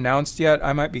one's been announced yet.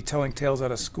 I might be telling tales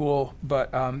out of school,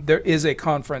 but there is a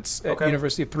conference at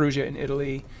University of Perugia in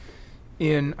Italy.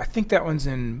 I think that one's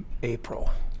in April.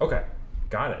 Okay,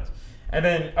 got it. And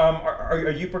then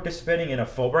are you participating in a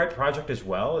Fulbright project as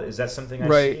well? Is that something I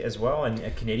see as well, and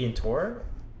a Canadian tour?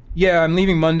 Yeah, I'm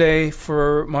leaving Monday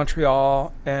for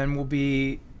Montreal, and we'll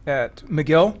be at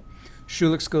McGill,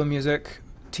 Schulich School of Music,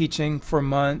 teaching for a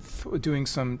month, doing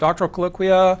some doctoral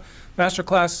colloquia, master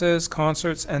classes,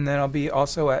 concerts, and then I'll be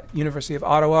also at University of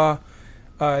Ottawa,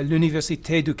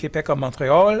 l'Université du Québec à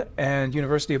Montréal, and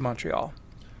University of Montreal.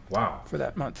 Wow. For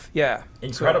that month. Yeah.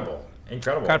 Incredible.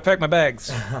 Incredible. Gotta pack my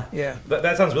bags. Yeah.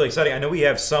 That sounds really exciting. I know we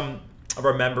have some of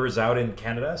our members out in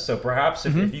Canada, so perhaps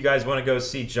if you guys want to go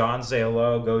see John, say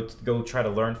hello, go try to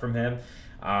learn from him.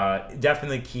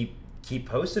 Definitely keep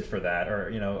posted for that,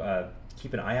 or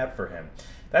keep an eye out for him.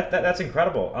 That's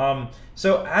incredible.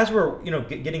 So as we're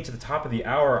getting to the top of the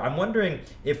hour, I'm wondering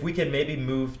if we can maybe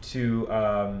move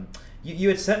to. You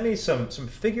had sent me some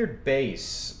figured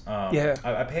bass,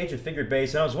 a page of figured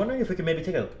bass, and I was wondering if we could maybe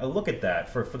take a look at that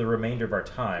for the remainder of our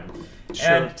time. Sure.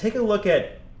 And take a look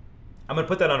at, I'm going to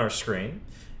put that on our screen,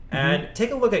 and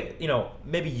take a look at,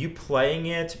 maybe you playing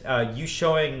it, you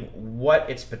showing what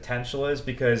its potential is,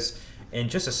 because in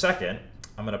just a second,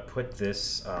 I'm going to put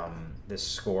this, this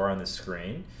score on the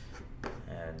screen,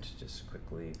 and just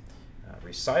quickly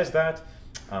resize that.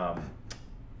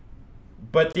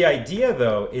 But the idea,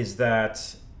 though, is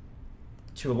that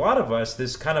to a lot of us,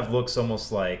 this kind of looks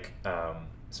almost like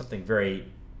something very,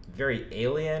 very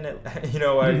alien. How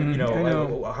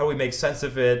do we make sense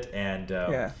of it,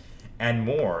 and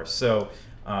more. So,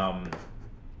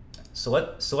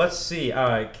 let's see.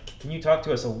 Can you talk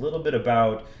to us a little bit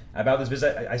about this? Because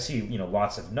I see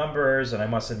lots of numbers, and I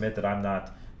must admit that I'm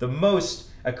not the most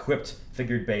equipped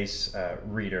figured bass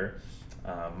reader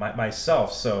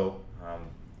myself. So.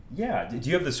 Yeah. Do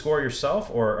you have the score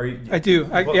yourself, or are you? I do.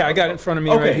 I got it in front of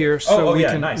me right here, so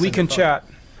we can chat.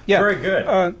 Yeah. Very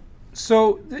good.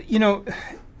 You know,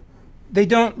 they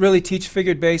don't really teach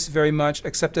figured bass very much,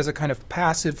 except as a kind of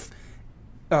passive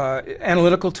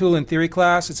analytical tool in theory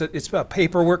class. It's a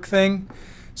paperwork thing.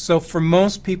 So for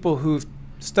most people who've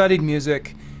studied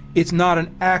music, it's not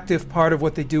an active part of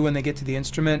what they do when they get to the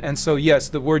instrument. And so yes,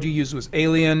 the word you used was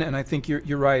alien, and I think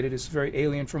you're right. It is very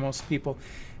alien for most people.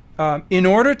 In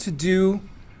order to do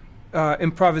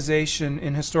improvisation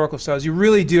in historical styles, you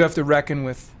really do have to reckon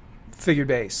with figured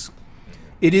bass.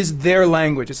 It is their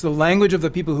language. It's the language of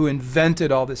the people who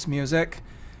invented all this music.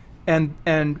 And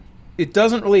it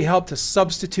doesn't really help to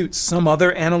substitute some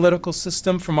other analytical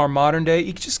system from our modern day.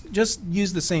 You just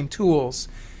use the same tools,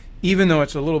 even though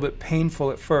it's a little bit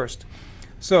painful at first.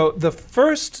 So the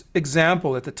first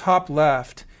example at the top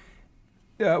left,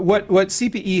 what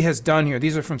CPE has done here,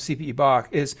 these are from CPE Bach,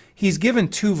 is he's given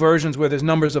two versions where there's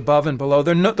numbers above and below.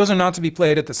 Those are not to be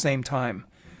played at the same time.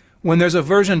 When there's a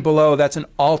version below, that's an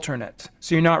alternate.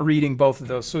 So you're not reading both of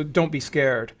those, so don't be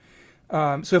scared.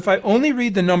 So if I only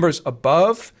read the numbers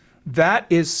above, that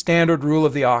is standard rule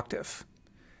of the octave.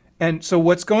 And so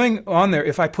what's going on there,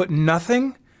 if I put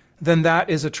nothing, then that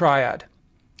is a triad.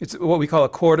 It's what we call a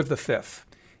chord of the fifth.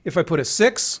 If I put a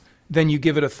 6, then you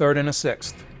give it a third and a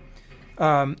sixth.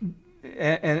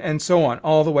 And so on,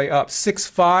 all the way up.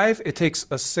 6/5, it takes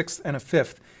a sixth and a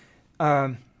fifth.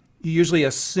 You usually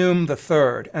assume the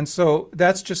third. And so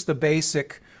that's just the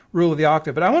basic rule of the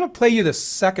octave. But I want to play you the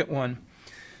second one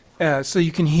so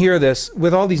you can hear this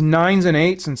with all these 9s and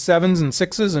 8s and 7s and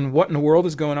 6s and what in the world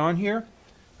is going on here.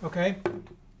 Okay?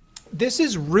 This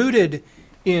is rooted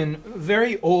in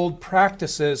very old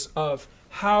practices of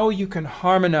how you can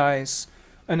harmonize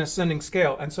an ascending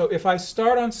scale. And so if I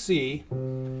start on C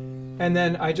and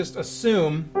then I just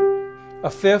assume a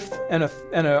fifth and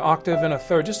an octave and a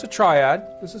third, just a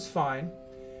triad, this is fine.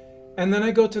 And then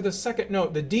I go to the second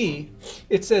note, the D,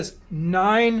 it says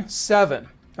 9, 7.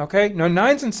 Okay? Now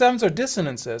 9s and 7s are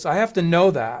dissonances. I have to know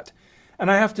that.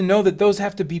 And I have to know that those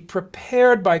have to be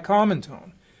prepared by common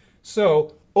tone.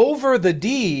 So over the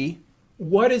D,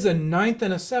 what is a 9th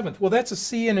and a 7th? Well, that's a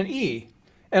C and an E.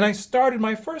 And I started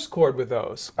my first chord with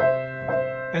those.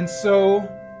 And so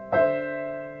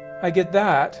I get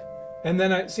that. And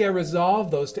then I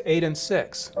resolve those to 8 and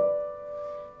 6.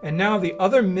 And now the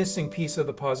other missing piece of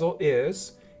the puzzle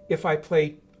is if I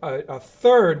play a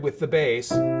third with the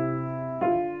bass,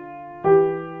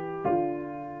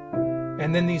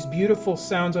 and then these beautiful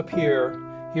sounds up here.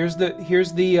 Here's the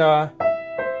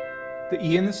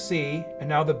E and the C, and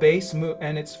now the bass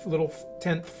and its little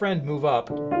 10th friend move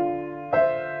up.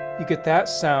 You get that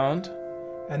sound,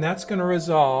 and that's going to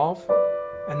resolve,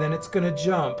 and then it's going to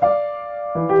jump.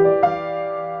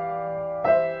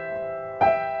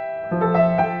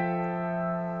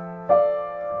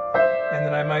 And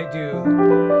then I might do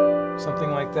something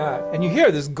like that. And you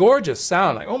hear this gorgeous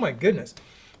sound, like, oh my goodness.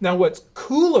 Now what's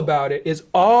cool about it is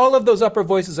all of those upper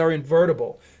voices are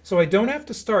invertible. So I don't have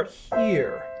to start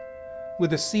here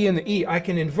with the C and the E. I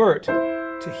can invert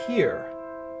to here.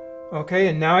 Okay,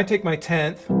 and now I take my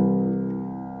 10th.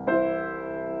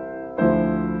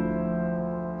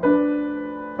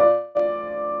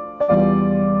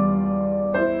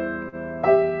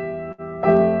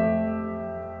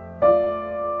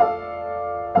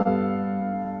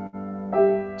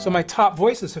 So my top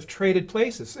voices have traded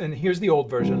places, and here's the old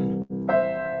version.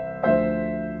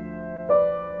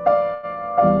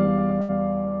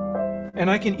 And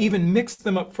I can even mix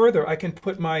them up further. I can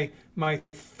put my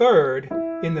third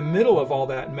in the middle of all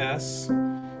that mess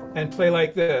and play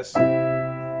like this.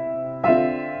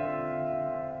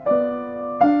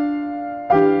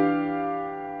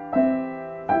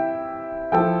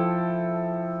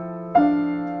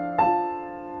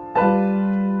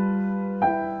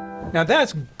 Now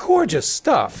that's gorgeous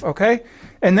stuff, okay?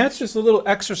 And that's just a little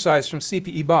exercise from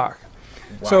CPE Bach.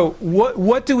 Wow. So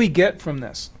what do we get from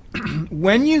this?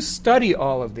 When you study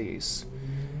all of these,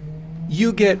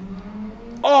 you get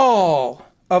all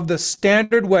of the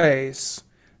standard ways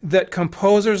that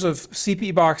composers of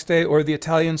CPE Bach's day or the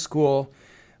Italian school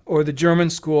or the German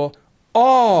school,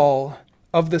 all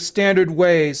of the standard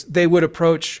ways they would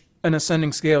approach an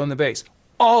ascending scale in the bass.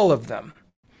 All of them.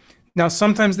 Now,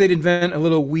 sometimes they'd invent a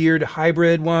little weird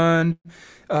hybrid one,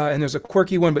 and there's a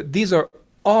quirky one, but these are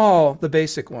all the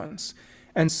basic ones.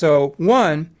 And so,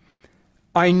 one,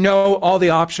 I know all the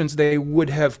options they would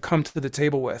have come to the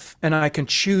table with, and I can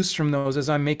choose from those as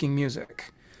I'm making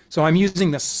music. So I'm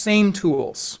using the same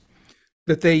tools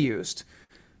that they used.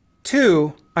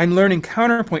 Two, I'm learning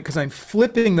counterpoint because I'm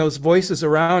flipping those voices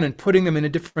around and putting them in a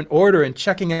different order and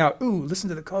checking out, ooh, listen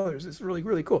to the colors, it's really,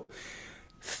 really cool.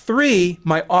 Three,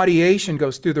 my audiation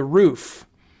goes through the roof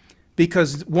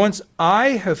because once I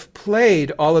have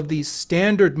played all of these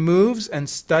standard moves and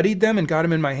studied them and got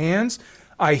them in my hands,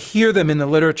 I hear them in the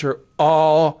literature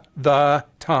all the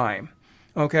time.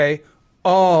 Okay?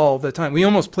 All the time. We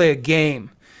almost play a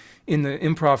game in the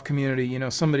improv community. You know,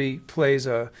 somebody plays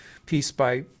a piece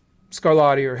by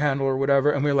Scarlatti or Handel or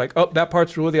whatever, and we're like, oh, that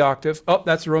part's rule of the octave. Oh,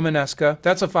 that's a Romanesca.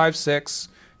 That's a 5/6.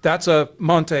 That's a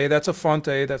Monte. That's a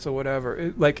Fonte. That's a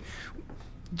whatever. Like,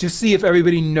 just see if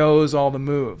everybody knows all the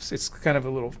moves. It's kind of a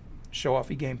little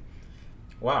show-offy game.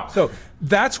 Wow. So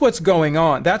that's what's going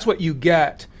on. That's what you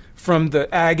get from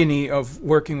the agony of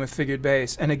working with figured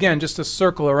bass. And again, just to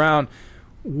circle around,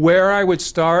 where I would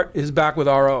start is back with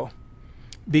RO,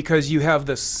 because you have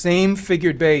the same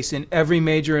figured bass in every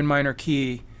major and minor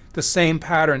key, the same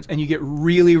patterns, and you get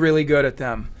really, really good at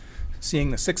them.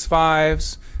 Seeing the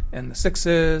 6/5s and the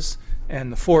 6s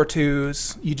and the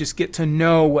 4/2s, you just get to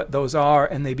know what those are,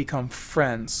 and they become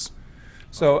friends.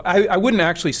 So I wouldn't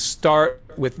actually start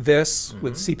with this,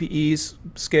 with CPE's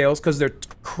scales, because they're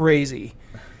crazy.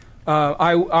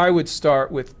 I would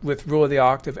start with rule of the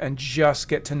octave and just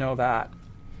get to know that.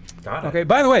 Got it. Okay.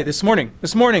 By the way, this morning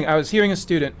I was hearing a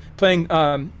student playing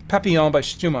Papillon by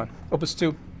Schumann, Opus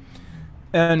 2,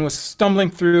 and was stumbling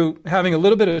through, having a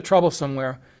little bit of trouble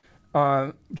somewhere,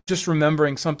 just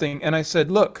remembering something. And I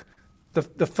said, look,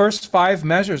 the first 5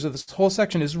 measures of this whole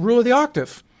section is rule of the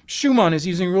octave. Schumann is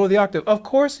using rule of the octave. Of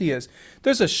course he is.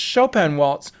 There's a Chopin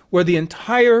waltz where the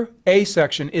entire A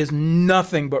section is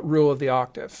nothing but rule of the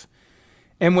octave.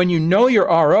 And when you know your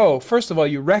RO, first of all,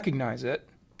 you recognize it.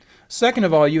 Second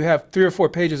of all, you have 3 or 4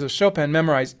 pages of Chopin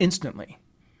memorized instantly,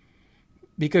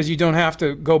 because you don't have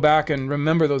to go back and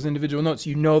remember those individual notes.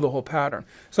 You know the whole pattern.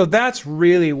 So that's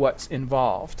really what's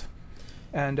involved,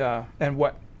 and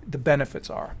what the benefits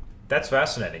are. That's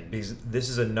fascinating, because this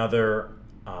is another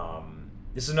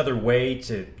way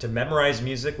to memorize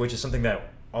music, which is something that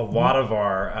a lot of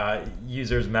our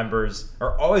users, members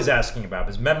are always asking about,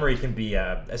 because memory can be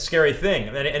a scary thing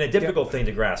and a difficult thing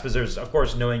to grasp. Because there's, of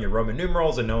course, knowing your Roman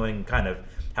numerals and knowing kind of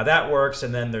how that works,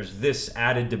 and then there's this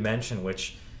added dimension,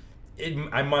 which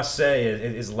I must say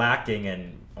is lacking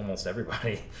in almost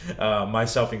everybody,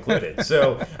 myself included.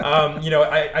 So, I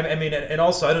mean, and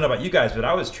also, I don't know about you guys, but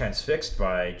I was transfixed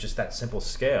by just that simple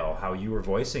scale, how you were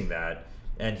voicing that,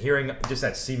 and hearing just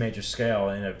that C major scale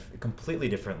in a completely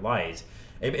different light.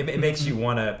 It makes you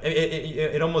want to,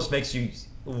 it almost makes you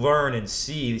learn and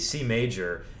see C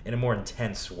major in a more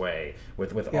intense way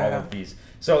with all of these.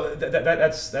 So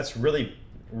that's really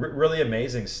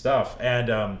amazing stuff.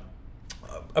 And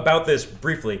about this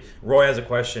briefly, Roy has a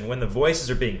question. When the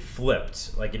voices are being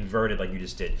flipped, like inverted, like you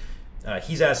just did,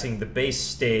 he's asking, the bass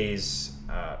stays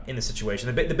in the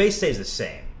situation. The bass stays the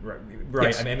same, right?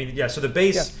 Yes. I mean, yeah. So the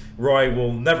bass, Roy,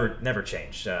 will never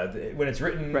change. When it's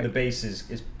written, the bass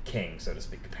is king, so to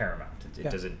speak, paramount. It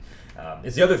doesn't.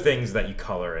 It's the other things that you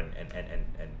color and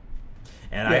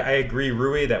I agree,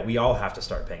 Rui, that we all have to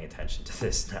start paying attention to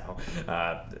this now.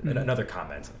 Another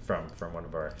comment from one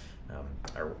of our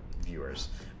viewers.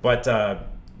 But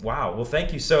wow, well,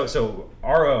 thank you. So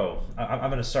RO, I'm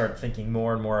going to start thinking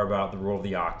more and more about the rule of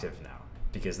the octave now,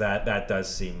 because that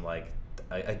does seem like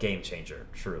a game changer,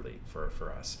 truly,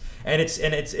 for us. And it's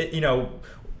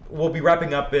we'll be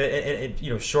wrapping up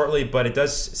shortly, but it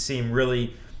does seem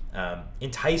really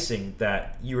enticing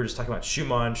that you were just talking about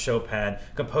Schumann, Chopin,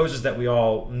 composers that we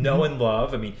all know and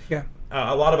love. I mean,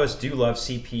 a lot of us do love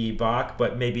C.P. Bach,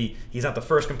 but maybe he's not the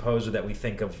first composer that we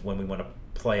think of when we want to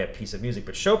play a piece of music.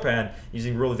 But Chopin,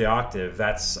 using rule of the octave,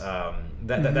 that's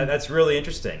that's really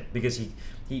interesting, because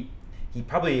he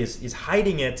probably is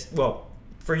hiding it. Well,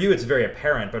 for you it's very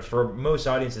apparent, but for most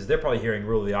audiences, they're probably hearing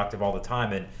rule of the octave all the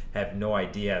time and have no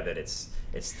idea that it's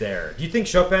there. Do you think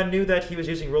Chopin knew that he was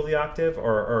using rule of the octave,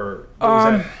 or what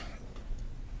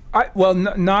was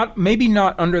that? Maybe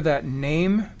not under that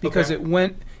name, because it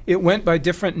went by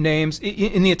different names.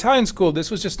 In the Italian school,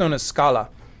 this was just known as scala,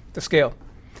 the scale,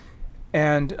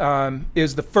 and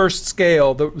is the first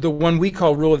scale. The one we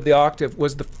call rule of the octave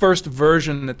was the first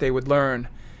version that they would learn,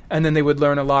 and then they would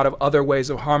learn a lot of other ways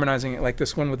of harmonizing it, like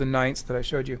this one with the ninths that I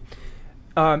showed you.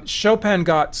 Chopin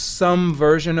got some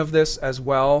version of this as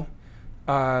well.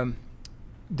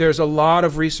 There's a lot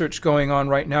of research going on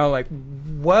right now, like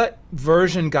what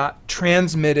version got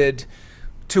transmitted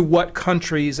to what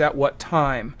countries at what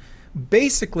time.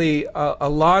 Basically, a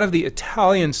lot of the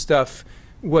Italian stuff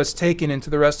was taken into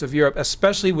the rest of Europe,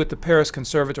 especially with the Paris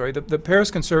Conservatory. The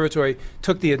Paris Conservatory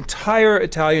took the entire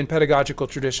Italian pedagogical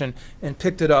tradition and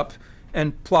picked it up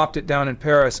and plopped it down in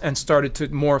Paris and started to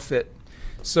morph it.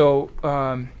 So,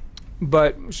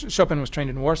 but Chopin was trained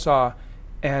in Warsaw,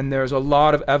 and there's a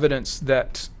lot of evidence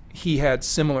that he had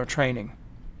similar training.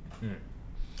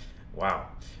 Wow.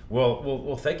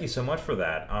 Well, thank you so much for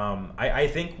that. I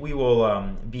think we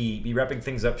will be wrapping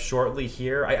things up shortly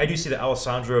here. I do see that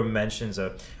Alessandro mentions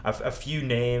a few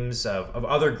names of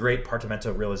other great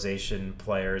Partimento realization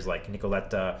players like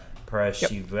Nicoletta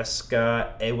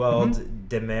Parashivska, Ewald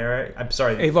Demir. I'm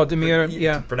sorry, Ewald Demir,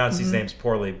 to pronounce these names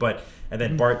poorly, but and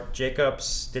then Bart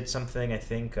Jacobs did something, I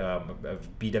think, of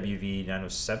BWV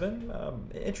 907.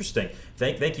 Interesting.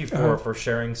 Thank you for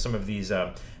sharing some of these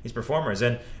performers,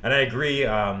 and I agree.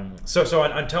 So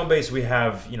on Tonebase we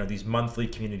have these monthly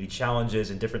community challenges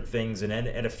and different things, and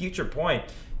at a future point,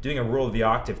 doing a rule of the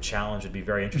octave challenge would be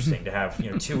very interesting to have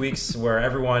 2 weeks where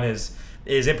everyone is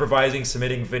improvising,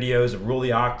 submitting videos, rule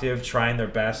the octave, trying their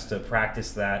best to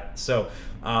practice that. So,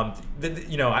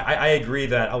 I agree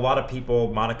that a lot of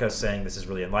people, Monica's saying this is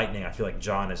really enlightening. I feel like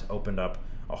John has opened up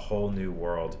a whole new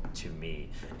world to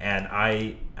me. And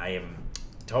I am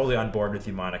totally on board with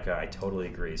you, Monica. I totally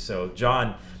agree. So,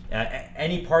 John,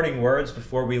 any parting words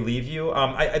before we leave you?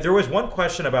 There was one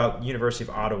question about University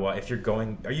of Ottawa. If you're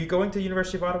going, are you going to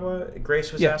University of Ottawa?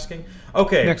 Grace was asking.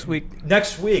 Okay. Next week.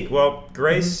 Next week. Well,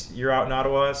 Grace, you're out in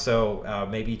Ottawa, so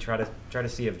maybe try to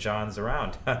see if John's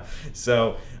around.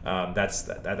 So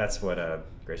that's what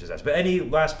Grace was asked. But any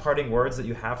last parting words that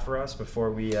you have for us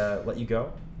before we let you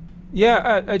go?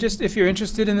 Yeah, I just, if you're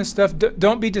interested in this stuff,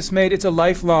 don't be dismayed. It's a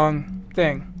lifelong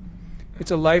thing.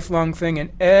 It's a lifelong thing,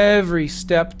 and every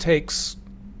step takes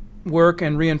work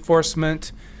and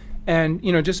reinforcement. And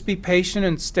just be patient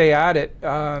and stay at it,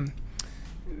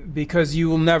 because you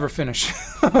will never finish.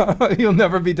 You'll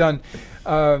never be done.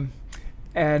 But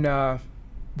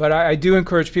I do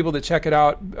encourage people to check it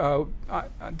out.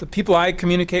 The people I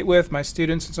communicate with, my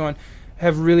students and so on,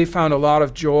 have really found a lot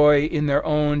of joy in their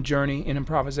own journey in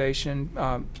improvisation,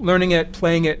 learning it,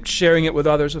 playing it, sharing it with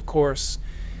others, of course.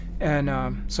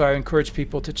 And so I encourage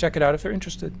people to check it out if they're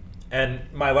interested. And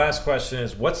my last question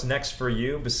is, what's next for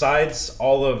you besides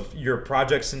all of your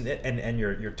projects and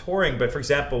your touring? But for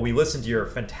example, we listened to your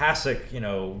fantastic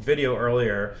video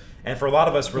earlier, and for a lot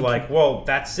of us, we're like, well,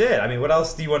 that's it. I mean, what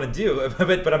else do you want to do?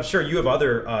 But I'm sure you have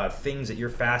other things that you're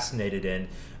fascinated in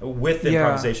with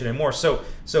improvisation and more. So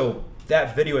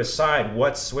that video aside,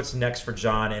 what's next for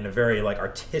John in a very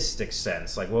artistic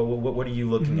sense? Like, what are you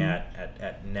looking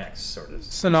at next, sort of?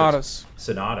 Sonatas.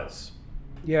 Sonatas.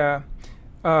 Yeah.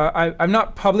 I've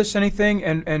not published anything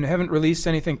and haven't released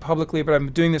anything publicly, but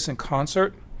I'm doing this in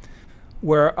concert,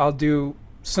 where I'll do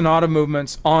sonata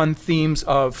movements on themes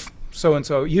of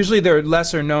so-and-so. Usually they're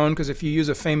lesser known, because if you use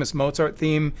a famous Mozart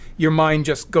theme, your mind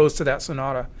just goes to that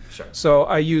sonata. Sure. So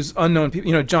I use unknown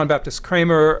people, John Baptist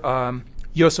Kramer,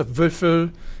 Josef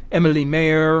Wölfel, Emily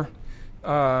Mayer,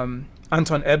 Anton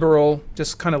Eberl,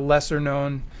 just kind of lesser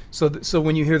known. So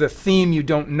when you hear the theme, you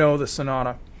don't know the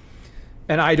sonata.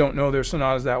 And I don't know their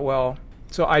sonatas that well,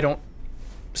 so I don't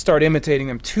start imitating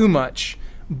them too much.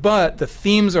 But the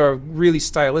themes are really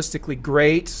stylistically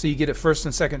great, so you get a first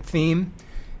and second theme,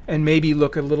 and maybe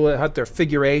look a little at their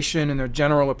figuration and their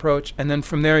general approach, and then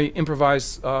from there you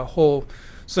improvise a whole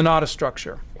sonata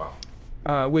structure.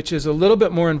 Wow. Which is a little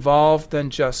bit more involved than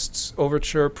just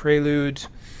overture, prelude,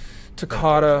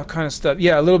 toccata kind of stuff.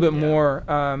 Yeah, a little bit more.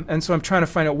 And so I'm trying to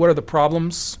find out, what are the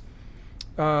problems?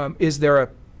 Is there a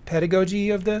pedagogy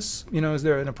of this? Is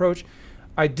there an approach?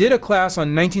 I did a class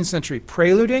on 19th century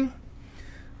preluding,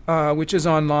 which is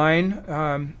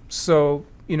online. So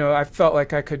I felt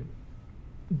like I could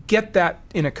get that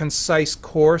in a concise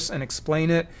course and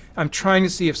explain it. I'm trying to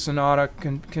see if sonata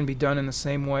can be done in the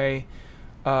same way.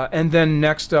 And then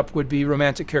next up would be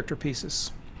romantic character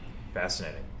pieces.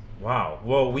 Fascinating. Wow.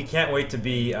 Well, we can't wait to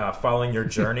be following your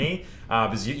journey,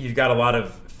 because you've got a lot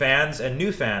of fans and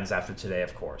new fans after today,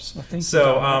 of course. Well, thank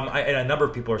so, you, and a number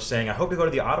of people are saying, I hope you go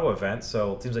to the Ottawa event.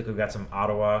 So it seems like we've got some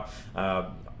Ottawa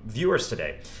viewers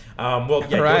today. Well,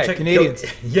 yeah, right, go check, Canadians.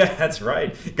 Yeah, that's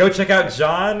right. Go check out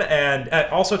John, and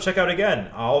also check out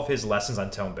again all of his lessons on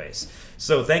Tonebase.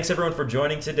 So thanks everyone for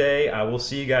joining today. We'll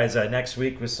see you guys next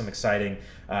week with some exciting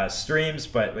streams.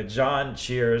 But with John,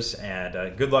 cheers,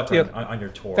 and good luck on your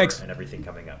tour. Thanks. And everything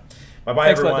coming up. Bye-bye,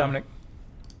 Thanks everyone. a lot, Dominic.